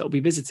world that will be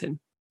visiting.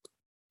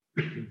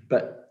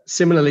 But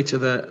similarly to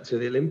the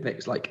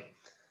Olympics, like,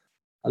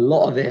 a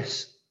lot of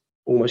this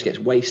almost gets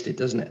wasted,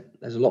 doesn't it?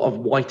 There's a lot of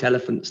white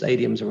elephant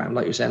stadiums around,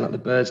 like you're saying, like the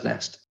Bird's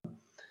Nest.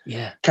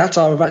 Yeah.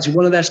 Qatar have actually,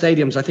 one of their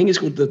stadiums, I think it's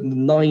called the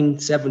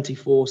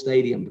 974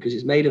 Stadium, because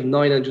it's made of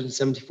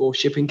 974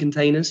 shipping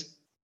containers.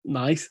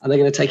 Nice. And they're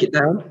going to take it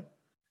down.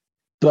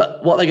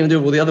 But what they're going to do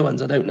with all the other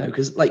ones, I don't know,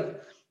 because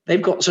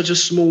they've got such a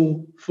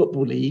small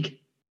football league.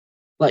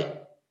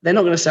 Like, they're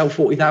not going to sell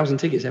 40,000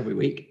 tickets every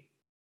week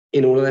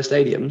in all of their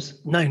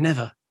stadiums. No,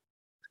 never.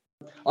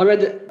 I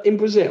read that in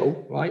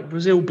Brazil, right?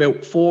 Brazil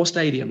built 4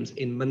 stadiums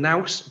in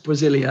Manaus,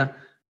 Brasilia,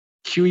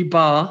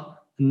 Cuiabá,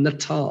 and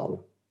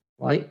Natal,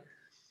 right?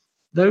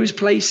 Those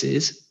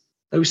places,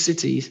 those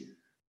cities,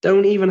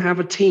 don't even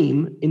have a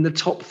team in the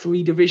top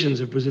 3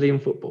 divisions of Brazilian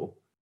football.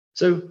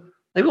 So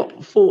they've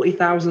got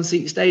 40,000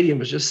 seat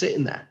stadiums just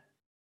sitting there.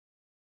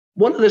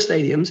 One of the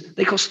stadiums,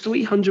 they cost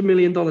 $300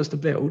 million to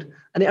build,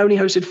 and it only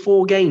hosted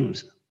 4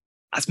 games.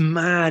 That's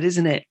mad,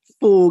 isn't it?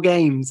 4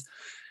 games.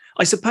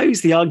 I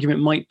suppose the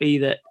argument might be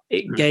that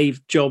it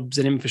gave jobs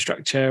and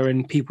infrastructure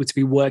and people to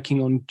be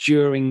working on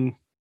during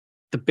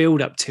the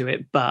build up to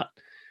it. But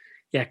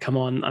yeah, come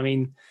on. I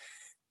mean,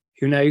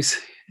 who knows?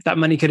 That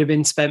money could have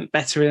been spent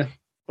better,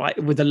 like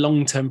with the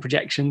long-term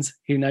projections.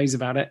 Who knows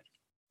about it?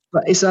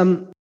 But it's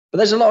but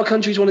there's a lot of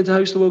countries wanting to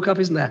host the World Cup,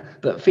 isn't there?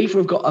 But FIFA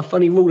have got a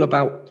funny rule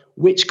about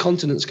which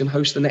continents can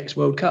host the next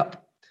World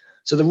Cup.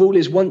 So the rule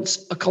is,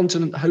 once a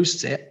continent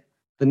hosts it,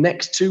 the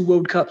next 2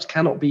 World Cups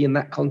cannot be in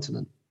that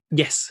continent.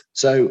 Yes.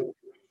 So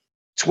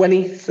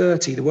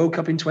 2030, the World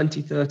Cup in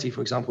 2030, for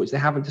example, which they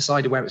haven't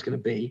decided where it's going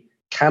to be,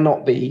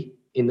 cannot be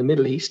in the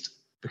Middle East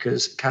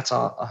because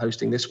Qatar are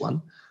hosting this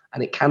one.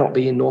 And it cannot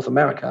be in North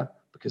America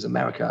because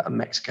America and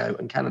Mexico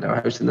and Canada are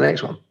hosting the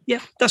next one.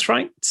 Yeah, that's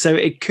right. So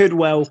it could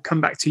well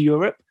come back to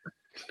Europe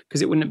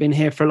because it wouldn't have been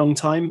here for a long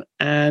time.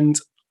 And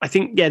I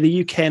think,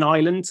 the UK and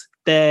Ireland,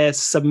 they're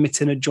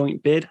submitting a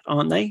joint bid,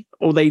 aren't they?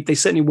 Or they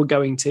certainly were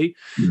going to.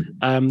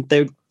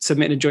 They're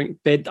submitting a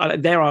joint bid.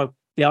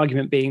 The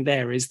argument being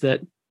there is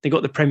that they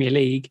got the Premier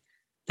League,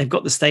 they've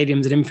got the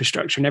stadiums and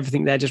infrastructure and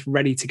everything. They're just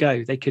ready to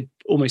go. They could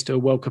almost do a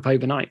World Cup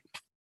overnight.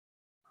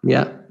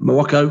 Yeah.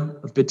 Morocco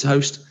have bid to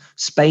host.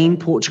 Spain,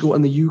 Portugal,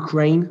 and the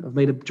Ukraine have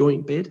made a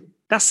joint bid.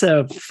 That's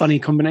a funny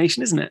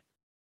combination, isn't it?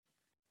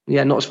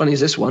 Yeah, not as funny as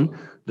this one.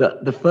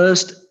 The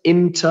first I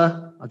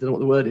don't know what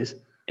the word is.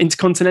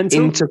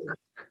 Intercontinental?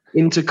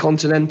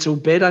 Intercontinental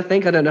bid, I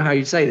think. I don't know how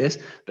you say this,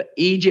 but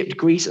Egypt,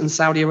 Greece, and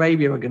Saudi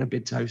Arabia are going to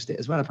bid to host it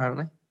as well,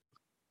 apparently.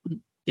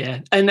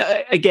 Yeah. And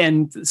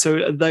again,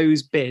 so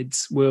those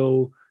bids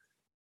will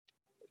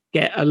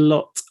get a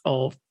lot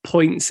of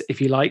points,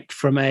 if you like,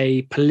 from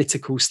a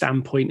political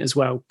standpoint as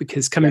well,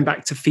 because coming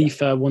back to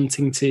FIFA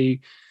wanting to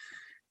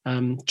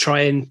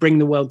try and bring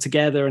the world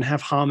together and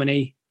have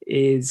harmony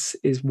is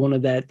one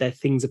of their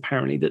things,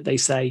 apparently, that they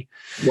say.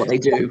 What they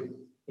do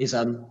is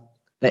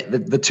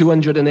the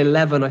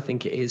 211, I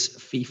think it is,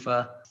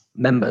 FIFA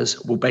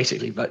members will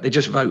basically vote. They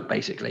just vote,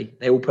 basically.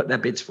 They all put their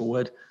bids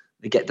forward.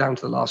 They get down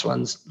to the last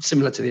ones,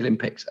 similar to the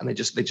Olympics, and they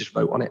just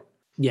vote on it.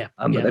 Yeah.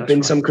 But there's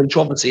been some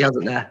controversy,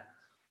 hasn't there,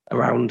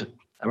 around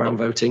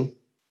voting.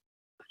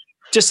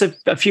 Just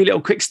a few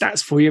little quick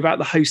stats for you about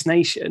the host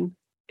nation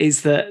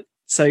is that,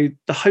 so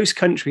the host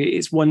country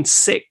is won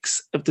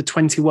 6 of the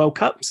 20 World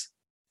Cups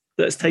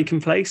that's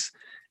taken place.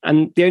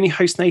 And the only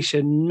host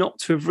nation not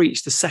to have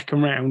reached the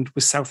second round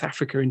was South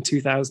Africa in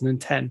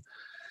 2010.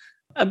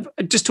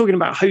 Just talking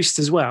about hosts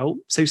as well.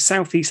 So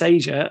Southeast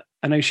Asia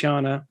and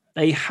Oceania,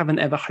 they haven't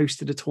ever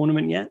hosted a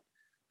tournament yet.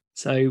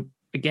 So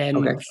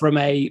again, from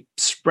a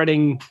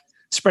spreading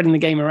the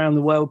game around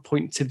the world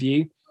point of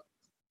view,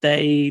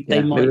 they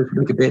might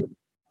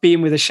be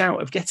in with a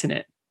shout of getting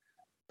it.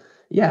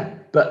 Yeah,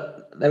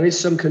 but there is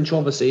some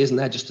controversy, isn't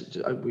there?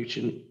 We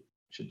should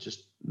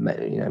just,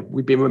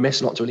 we'd be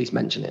remiss not to at least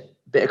mention it.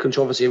 A bit of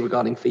controversy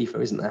regarding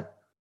FIFA, isn't there?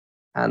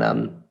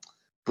 And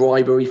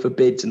bribery for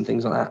bids and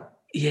things like that.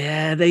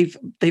 Yeah,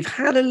 they've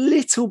had a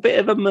little bit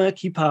of a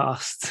murky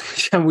past,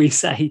 shall we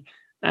say,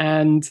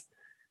 and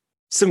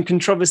some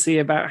controversy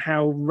about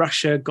how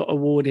Russia got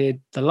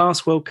awarded the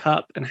last World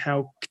Cup and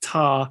how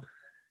Qatar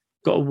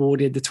got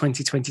awarded the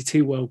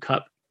 2022 World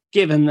Cup,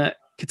 given that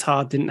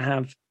Qatar didn't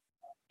have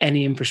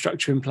any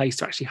infrastructure in place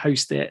to actually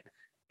host it.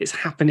 It's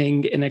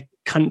happening in a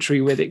country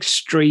with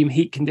extreme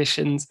heat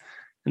conditions,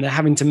 and they're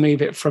having to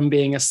move it from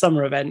being a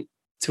summer event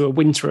to a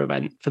winter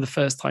event for the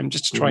first time,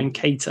 just to try and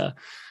cater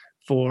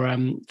for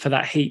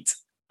that heat,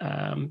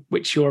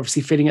 which you're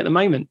obviously feeling at the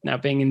moment now,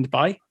 being in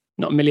Dubai,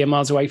 not a million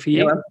miles away for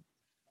you. Yeah.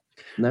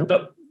 No.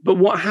 But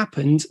what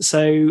happened?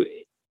 So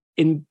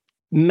in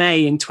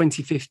May in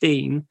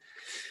 2015,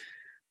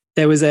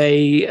 there was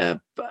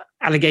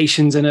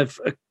allegations and a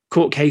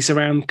court case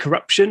around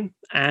corruption,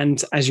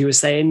 and as you were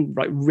saying,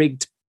 like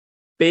rigged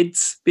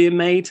bids being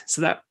made.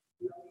 So that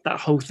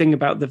whole thing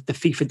about the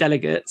FIFA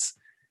delegates,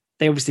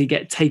 they obviously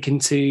get taken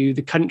to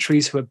the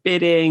countries who are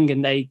bidding,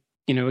 and they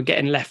are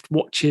getting left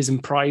watches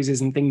and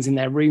prizes and things in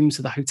their rooms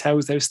or the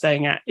hotels they were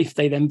staying at if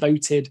they then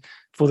voted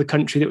for the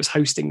country that was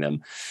hosting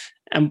them.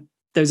 And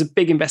there was a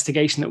big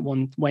investigation that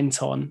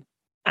went on,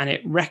 and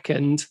it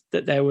reckoned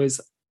that there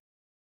was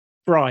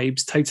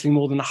bribes totaling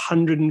more than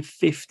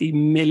 $150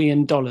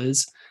 million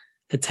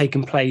had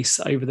taken place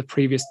over the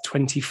previous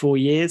 24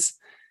 years.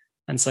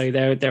 And so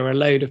there were a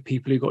load of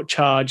people who got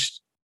charged,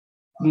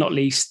 not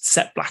least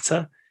Sepp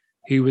Blatter,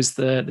 who was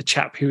the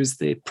chap who was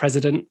the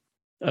president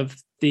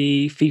of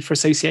the FIFA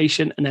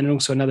Association, and then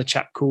also another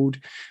chap called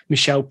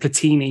Michel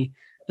Platini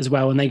as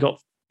well. And they got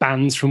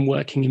bans from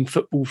working in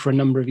football for a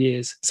number of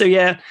years. So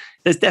yeah,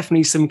 there's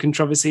definitely some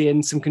controversy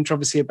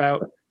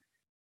about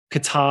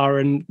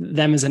Qatar and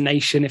them as a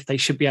nation, if they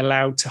should be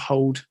allowed to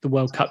hold the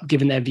World Cup,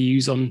 given their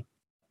views on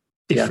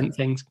different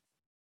things.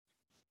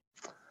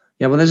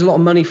 Yeah, well, there's a lot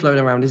of money flowing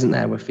around, isn't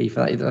there, with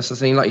FIFA? That's the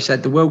thing. Like you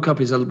said, the World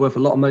Cup is worth a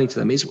lot of money to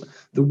them. It's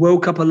the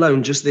World Cup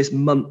alone, just this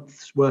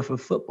month's worth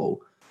of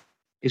football,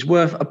 is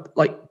worth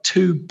like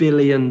 $2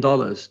 billion to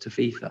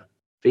FIFA.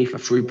 FIFA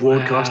through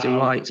broadcasting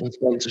rights and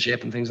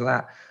sponsorship and things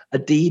like that.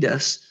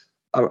 Adidas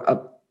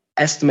are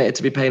estimated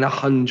to be paying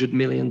 $100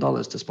 million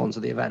to sponsor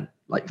the event,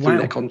 like through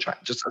their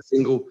contract, just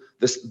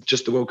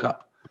the World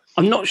Cup.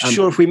 I'm not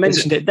sure if we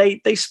mentioned it.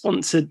 They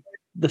sponsored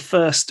the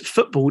first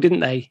football,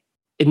 didn't they,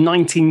 in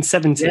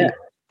 1970? Yeah.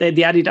 They had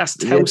the Adidas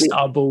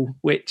Telstar ball,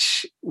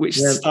 which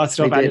started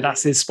off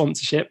Adidas's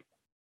sponsorship.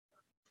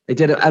 They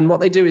did it, and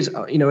what they do is,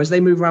 as they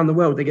move around the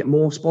world, they get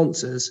more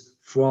sponsors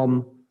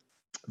from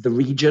the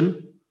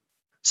region.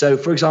 So,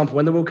 for example,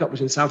 when the World Cup was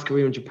in South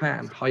Korea and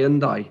Japan,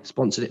 Hyundai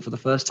sponsored it for the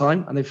first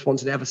time, and they've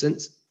sponsored it ever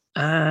since.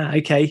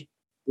 Okay.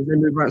 They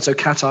move around. So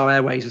Qatar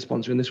Airways is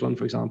sponsoring this one,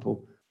 for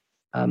example.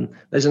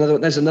 There's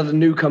another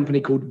new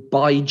company called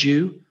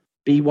BYJU,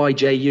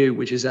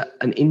 which is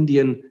an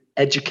Indian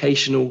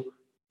educational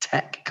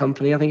tech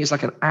company. I think it's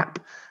like an app,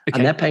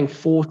 and they're paying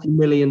 $40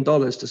 million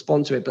to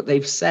sponsor it. But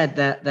they've said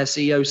their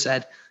CEO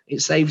said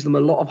it saves them a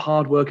lot of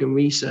hard work and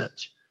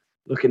research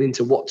looking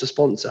into what to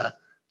sponsor.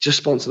 Just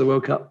sponsor the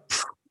World Cup.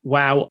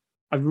 Wow.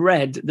 I've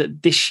read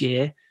that this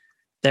year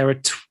there are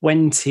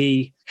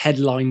 20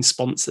 headline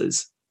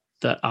sponsors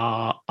that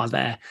are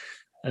there.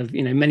 Of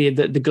many of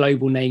the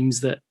global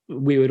names that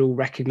we would all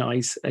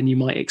recognize and you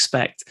might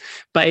expect.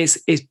 But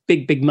it's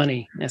big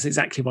money. That's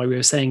exactly why we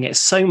were saying it.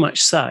 So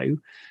much so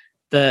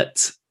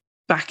that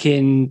back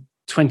in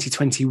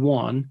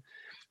 2021,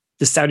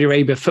 the Saudi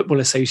Arabia Football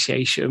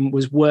Association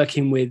was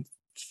working with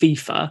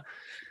FIFA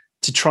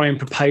to try and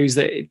propose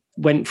that it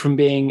went from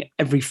being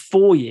every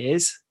 4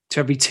 years to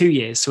every 2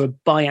 years, so a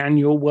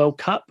biannual World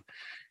Cup.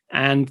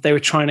 And they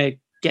were trying to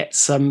get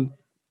some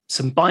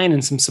buy-in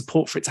and some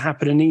support for it to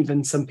happen. And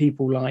even some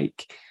people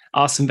like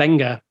Arsene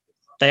Wenger,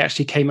 they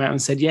actually came out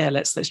and said, yeah,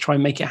 let's try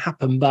and make it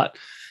happen. But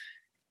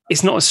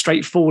it's not as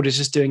straightforward as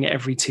just doing it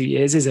every 2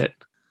 years, is it?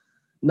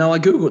 No, I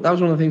Googled. That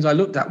was one of the things I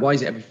looked at. Why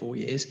is it every 4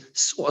 years?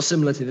 Sort of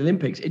similar to the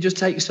Olympics. It just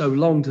takes so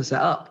long to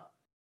set up.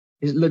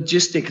 It's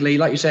logistically,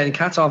 like you're saying,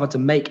 Qatar had to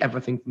make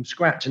everything from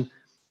scratch. And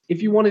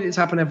if you wanted it to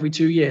happen every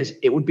 2 years,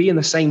 it would be in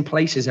the same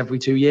places every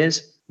 2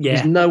 years. Yeah.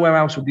 Because nowhere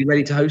else would be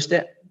ready to host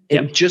it.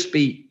 It would just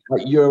be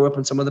like Europe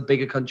and some of the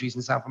bigger countries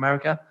in South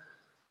America.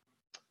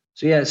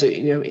 So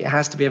it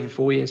has to be every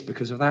 4 years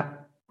because of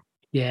that.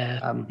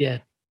 Yeah.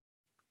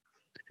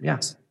 Yeah.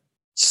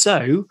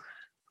 So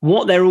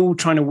what they're all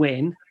trying to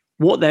win,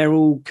 what they're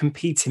all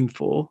competing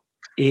for,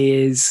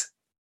 is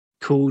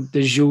called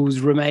the Jules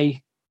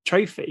Rimet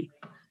Trophy.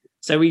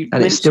 So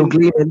it's still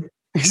gleaming.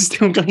 It's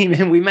still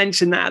gleaming. We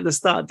mentioned that at the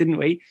start, didn't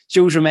we?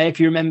 Jules Rimet, if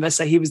you remember,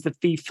 so he was the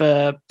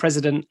FIFA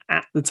president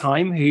at the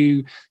time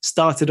who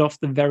started off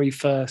the very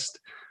first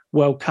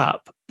World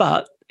Cup.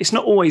 But it's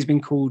not always been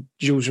called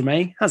Jules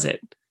Rimet, has it?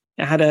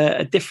 It had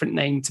a different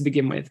name to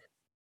begin with.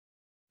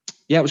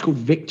 Yeah, it was called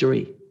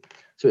Victory.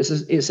 So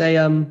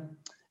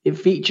it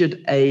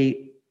featured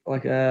a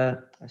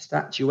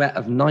statuette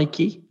of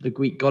Nike, the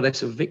Greek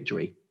goddess of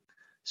victory.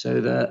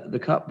 So the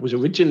cup was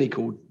originally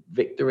called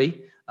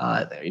Victory.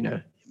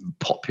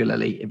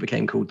 Popularly it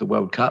became called the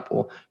World Cup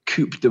or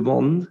Coupe du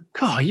Monde.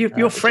 God,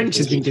 your French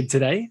has been good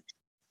today.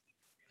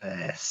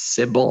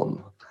 C'est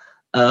bon.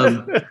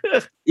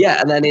 Yeah,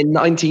 and then in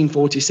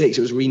 1946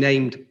 it was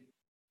renamed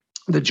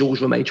the Jules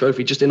Rimet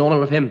Trophy just in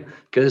honor of him,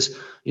 because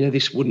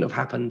this wouldn't have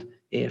happened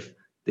if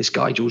this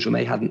guy Jules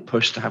Rimet hadn't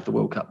pushed to have the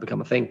World Cup become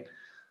a thing.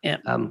 Yeah.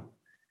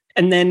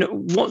 And then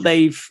what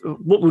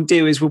we'll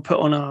do is we'll put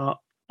on our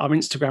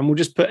Instagram, we'll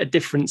just put a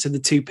difference of the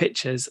two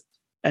pictures.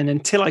 And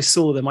until I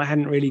saw them, I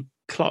hadn't really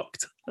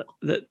clocked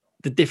the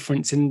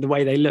difference in the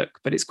way they look,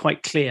 but it's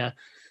quite clear.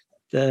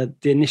 The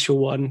initial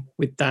one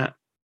with that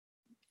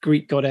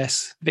Greek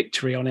goddess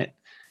Victory on it,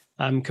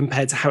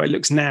 compared to how it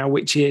looks now,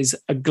 which is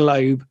a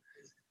globe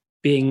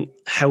being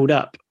held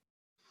up.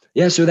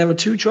 Yeah, so there were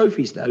two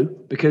trophies though,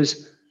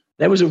 because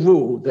there was a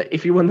rule that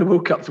if you won the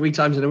World Cup 3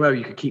 times in a row,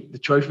 you could keep the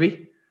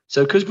trophy.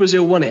 So because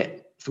Brazil won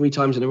it 3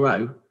 times in a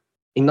row,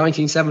 in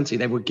 1970,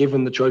 they were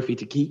given the trophy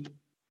to keep.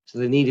 So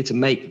they needed to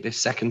make this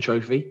second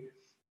trophy.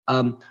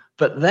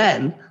 But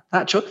then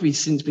that trophy's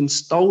since been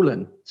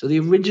stolen. So the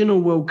original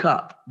World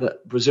Cup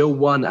that Brazil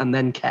won and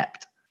then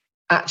kept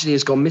actually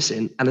has gone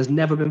missing and has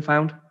never been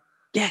found.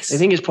 Yes. They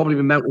think it's probably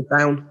been melted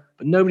down,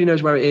 but nobody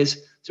knows where it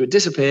is. So it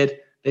disappeared.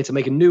 They had to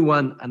make a new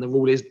one. And the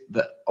rule is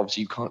that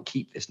obviously you can't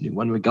keep this new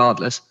one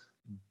regardless.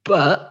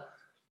 But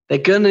they're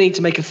going to need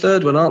to make a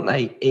third one, aren't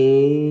they,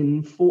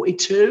 in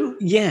 42?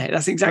 Yeah,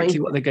 that's exactly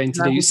what they're going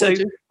to do.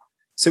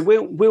 So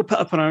we'll put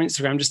up on our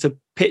Instagram just a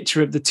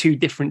picture of the two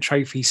different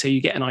trophies so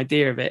you get an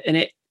idea of it. And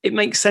it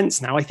makes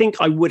sense now. I think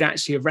I would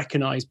actually have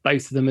recognised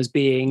both of them as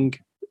being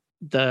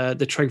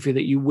the trophy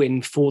that you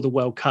win for the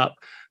World Cup.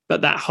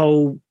 But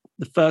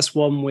the first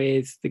one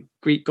with the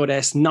Greek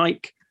goddess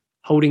Nike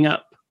holding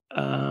up,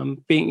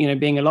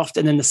 being aloft,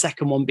 and then the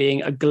second one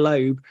being a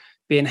globe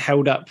being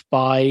held up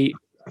by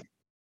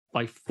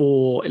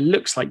 4, it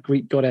looks like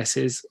Greek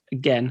goddesses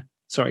again.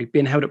 Sorry,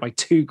 being held up by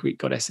 2 Greek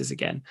goddesses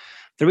again.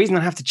 The reason I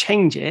have to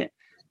change it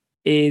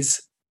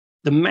is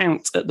the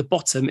mount at the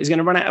bottom is going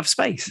to run out of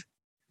space.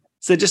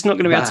 So they're just not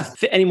going to be able to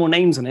fit any more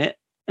names on it.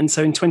 And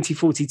so in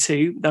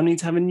 2042, they'll need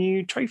to have a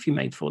new trophy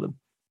made for them.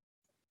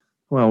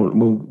 Well,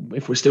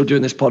 if we're still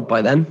doing this pod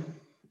by then,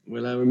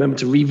 we'll remember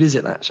to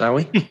revisit that, shall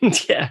we?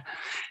 Yeah.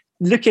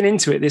 Looking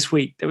into it this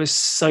week, there was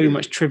so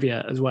much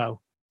trivia as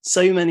well.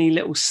 So many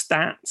little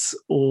stats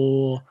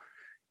or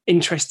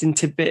interesting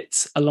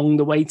tidbits along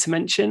the way to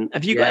mention.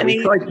 Have you got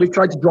any? We've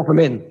tried to drop them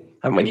in,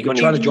 haven't we? We've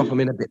tried to drop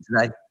them in a bit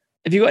today.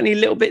 Have you got any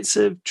little bits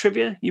of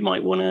trivia you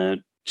might want to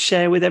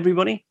share with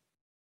everybody?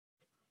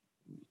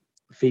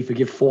 FIFA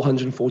give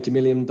 $440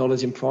 million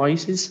in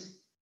prizes.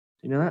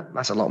 You know that?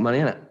 That's a lot of money,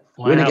 isn't it?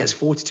 Wow. Winner gets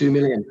 $42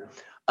 million.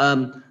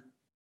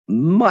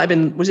 Might have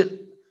been, was it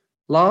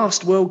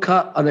last World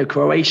Cup? I know did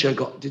Croatia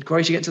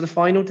get to the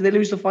final? Did they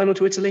lose the final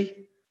to Italy?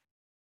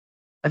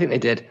 I think they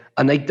did.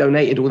 And they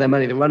donated all their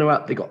money. The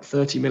runner-up, they got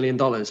 $30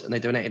 million and they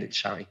donated it to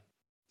charity.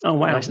 Oh,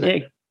 wow. Nice, yeah,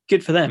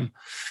 good for them.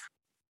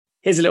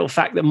 Here's a little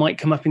fact that might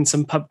come up in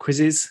some pub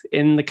quizzes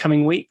in the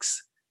coming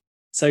weeks.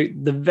 So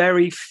the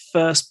very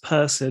first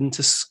person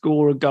to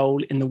score a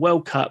goal in the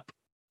World Cup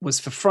was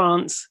for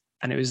France,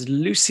 and it was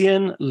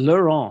Lucien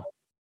Laurent.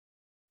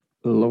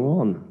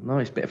 Laurent,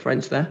 nice bit of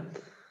French there.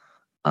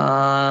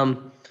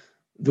 The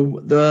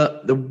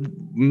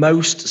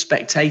most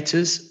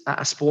spectators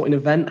at a sporting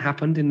event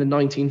happened in the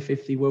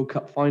 1950 World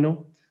Cup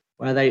final,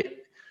 where the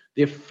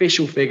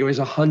official figure is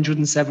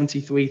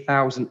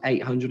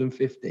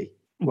 173,850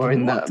 were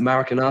in the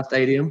Maracanã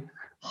Stadium.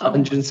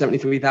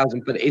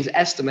 173,000, but it is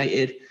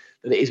estimated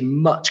that it is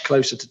much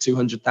closer to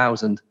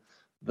 200,000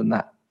 than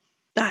that.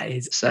 That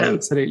is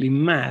absolutely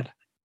mad.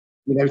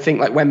 Think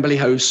like Wembley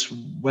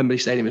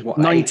Stadium is what,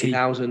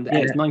 90,000? Yeah,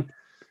 it's 90.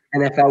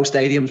 NFL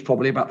Stadium's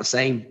probably about the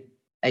same,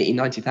 80,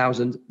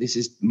 90,000. This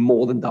is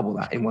more than double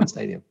that in one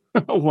stadium.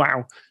 Oh,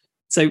 wow.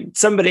 So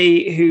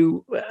somebody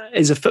who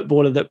is a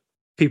footballer that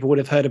people would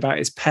have heard about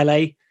is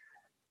Pelé,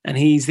 and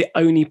he's the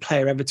only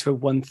player ever to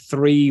have won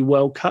 3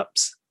 World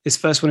Cups. His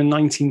first one in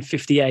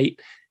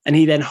 1958, and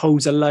he then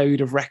holds a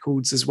load of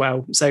records as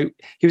well. So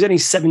he was only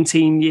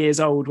 17 years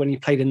old when he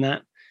played in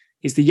that.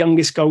 He's the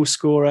youngest goal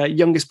scorer,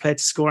 youngest player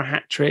to score a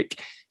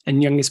hat-trick,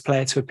 and youngest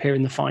player to appear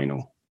in the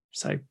final.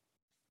 So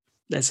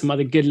there's some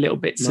other good little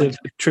bits of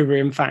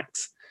trivia and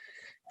facts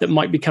that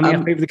might be coming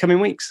up over the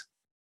coming weeks.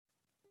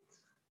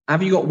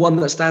 Have you got one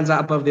that stands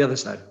out above the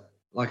others, though?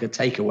 Like a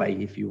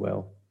takeaway, if you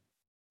will.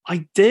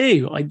 I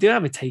do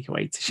have a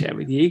takeaway to share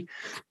with you.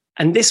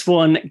 And this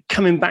one,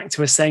 coming back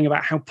to us saying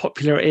about how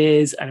popular it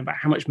is and about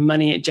how much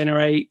money it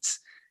generates,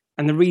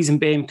 and the reason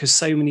being because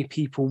so many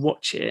people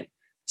watch it.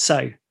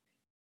 So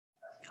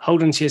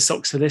hold on to your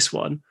socks for this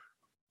one.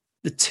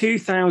 The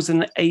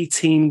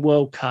 2018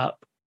 World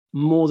Cup,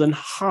 more than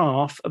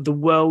half of the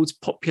world's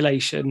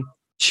population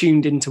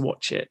tuned in to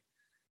watch it.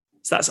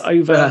 So that's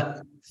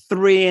over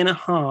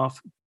 3.5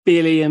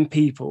 billion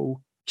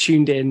people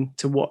tuned in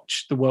to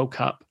watch the World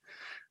Cup.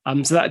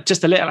 So that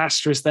just a little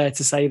asterisk there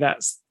to say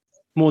that's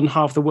more than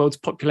half the world's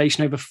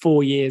population over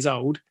 4 years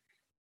old.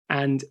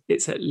 And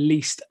it's at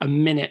least a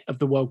minute of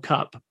the World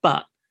Cup.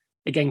 But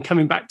again,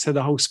 coming back to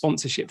the whole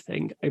sponsorship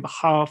thing, over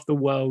half the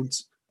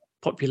world's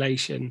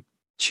population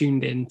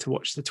tuned in to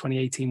watch the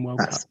 2018 World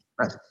Cup.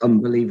 That's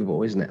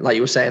unbelievable, isn't it? Like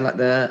you were saying, like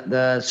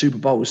the Super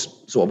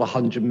Bowl's sort of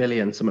 100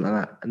 million, something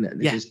like that. And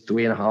this is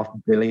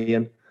 3.5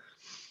 billion.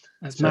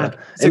 That's mad.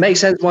 It makes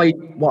sense why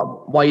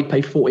you'd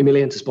pay 40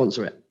 million to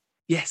sponsor it.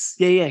 Yes.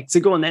 Yeah. So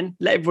go on then.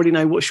 Let everybody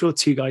know what's your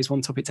 2 guys,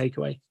 1 topic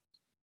takeaway.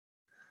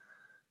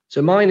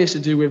 So mine is to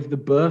do with the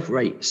birth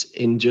rates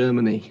in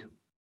Germany.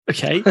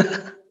 Okay.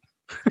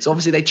 So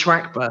obviously they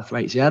track birth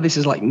rates. Yeah. This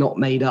is like not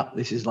made up.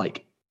 This is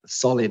like a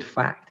solid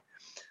fact.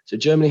 So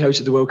Germany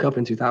hosted the World Cup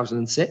in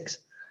 2006.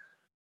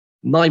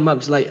 9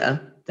 months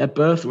later, their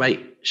birth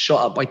rate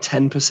shot up by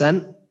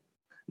 10%.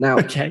 Now,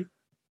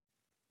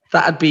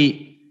 that'd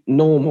be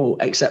normal,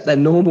 except their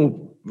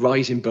normal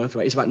rise in birth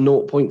rate is about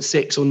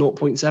 0.6 or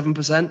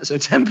 0.7%. So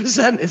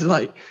 10% is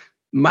like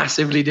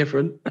massively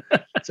different.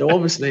 So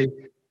obviously,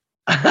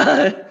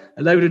 a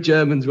load of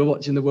Germans were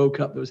watching the World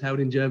Cup that was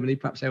held in Germany.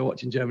 Perhaps they were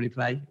watching Germany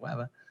play,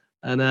 whatever.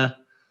 And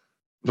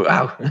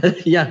wow,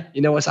 yeah,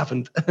 you know what's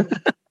happened.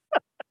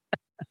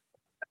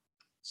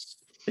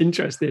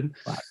 Interesting.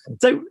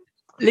 So,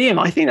 Liam,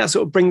 I think that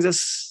sort of brings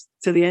us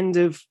to the end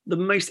of the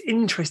most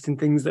interesting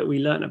things that we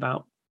learned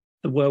about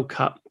the World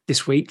Cup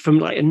this week from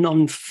like a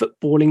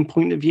non-footballing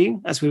point of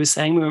view. As we were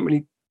saying, we weren't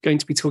really going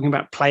to be talking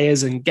about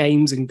players and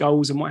games and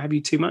goals and what have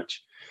you too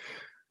much.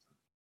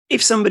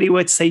 If somebody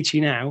were to say to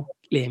you now,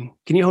 Liam,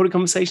 can you hold a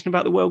conversation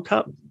about the World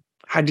Cup?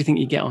 How do you think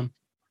you get on?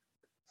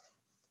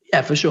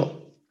 Yeah, for sure.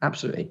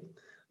 Absolutely.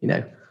 You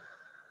know,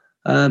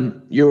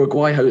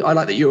 Uruguay. I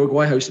like that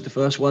Uruguay hosted the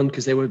first one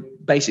because they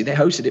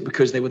hosted it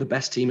because they were the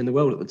best team in the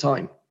world at the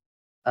time.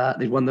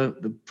 They'd won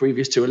the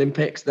previous 2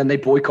 Olympics. Then they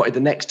boycotted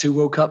the next 2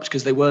 World Cups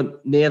because they weren't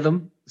near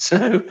them.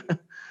 So,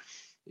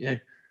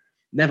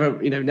 never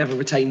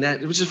retained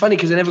that. Which is funny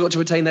because they never got to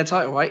retain their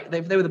title, right?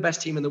 They were the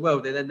best team in the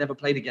world. They then never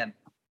played again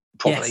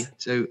properly. Yes.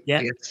 So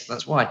I guess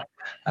that's why.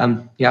 I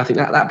think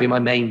that'd be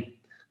the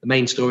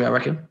main story, I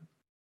reckon.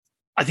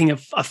 I think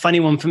a funny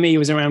one for me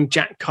was around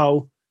Jack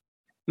Cole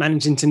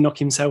managing to knock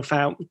himself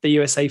out, the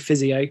USA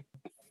physio,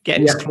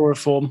 getting his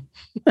chloroform,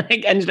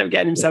 ended up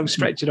getting himself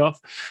stretchered off.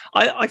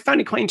 I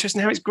found it quite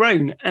interesting how it's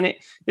grown, and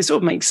it sort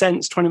of makes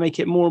sense, trying to make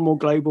it more and more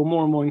global,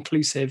 more and more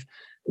inclusive.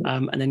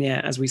 And then,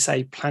 as we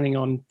say, planning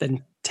on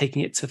then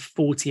taking it to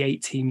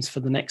 48 teams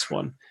for the next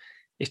one.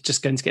 It's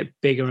just going to get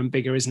bigger and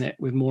bigger, isn't it,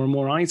 with more and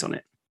more eyes on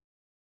it?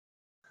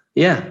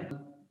 Yeah.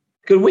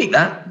 Good week,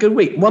 that. Good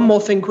week. One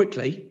more thing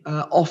quickly,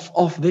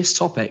 off this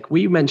topic.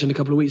 We mentioned a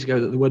couple of weeks ago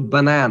that the word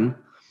banan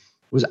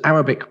was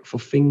Arabic for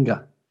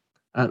finger.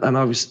 And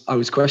I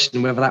was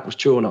questioning whether that was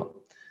true or not.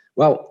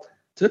 Well,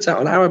 turns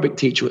out an Arabic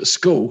teacher at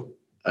school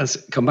has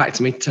come back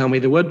to me to tell me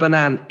the word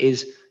banan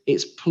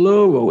it's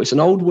plural. It's an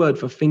old word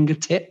for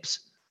fingertips.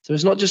 So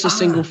it's not just a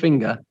single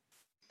finger,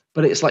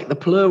 but it's like the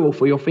plural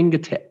for your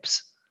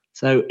fingertips.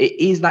 So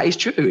that is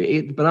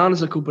true.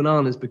 Bananas are called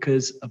bananas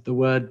because of the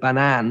word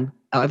banan.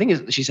 I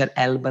think she said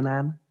el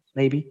banan,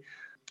 maybe,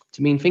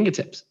 to mean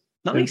fingertips.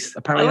 Nice. So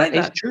apparently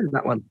that is true,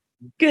 that one.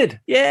 Good.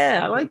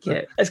 Yeah, I like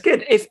it. That's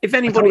good. If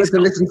anybody's to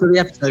listen to the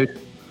episode.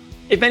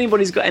 If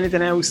anybody's got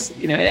anything else,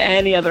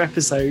 any other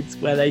episodes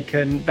where they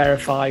can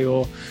verify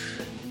or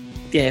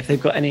if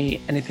they've got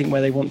anything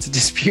where they want to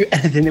dispute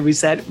anything that we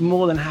said,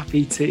 more than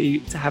happy to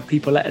have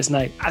people let us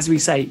know. As we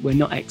say, we're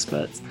not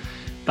experts,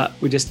 but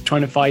we're just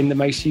trying to find the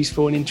most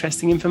useful and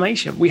interesting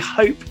information. We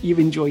hope you've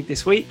enjoyed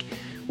this week.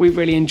 We've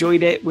really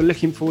enjoyed it. We're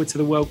looking forward to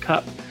the World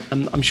Cup.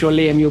 I'm sure,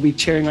 Liam, you'll be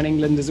cheering on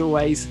England as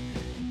always.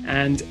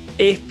 And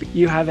if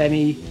you have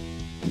any...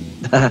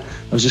 I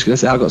was just going to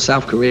say, I've got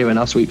South Korea in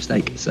our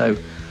sweepstake, so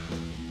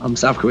I'm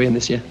South Korean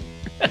this year.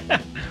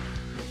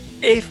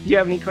 If you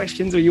have any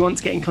questions or you want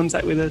to get in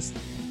contact with us,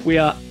 we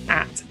are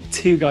at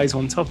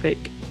 2guys1topic,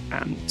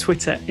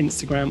 Twitter,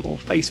 Instagram or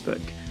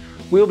Facebook.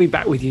 We'll be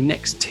back with you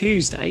next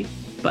Tuesday,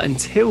 but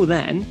until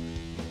then...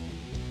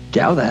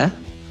 Get out there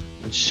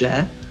and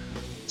share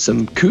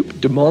some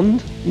Coupe du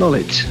Monde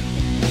knowledge.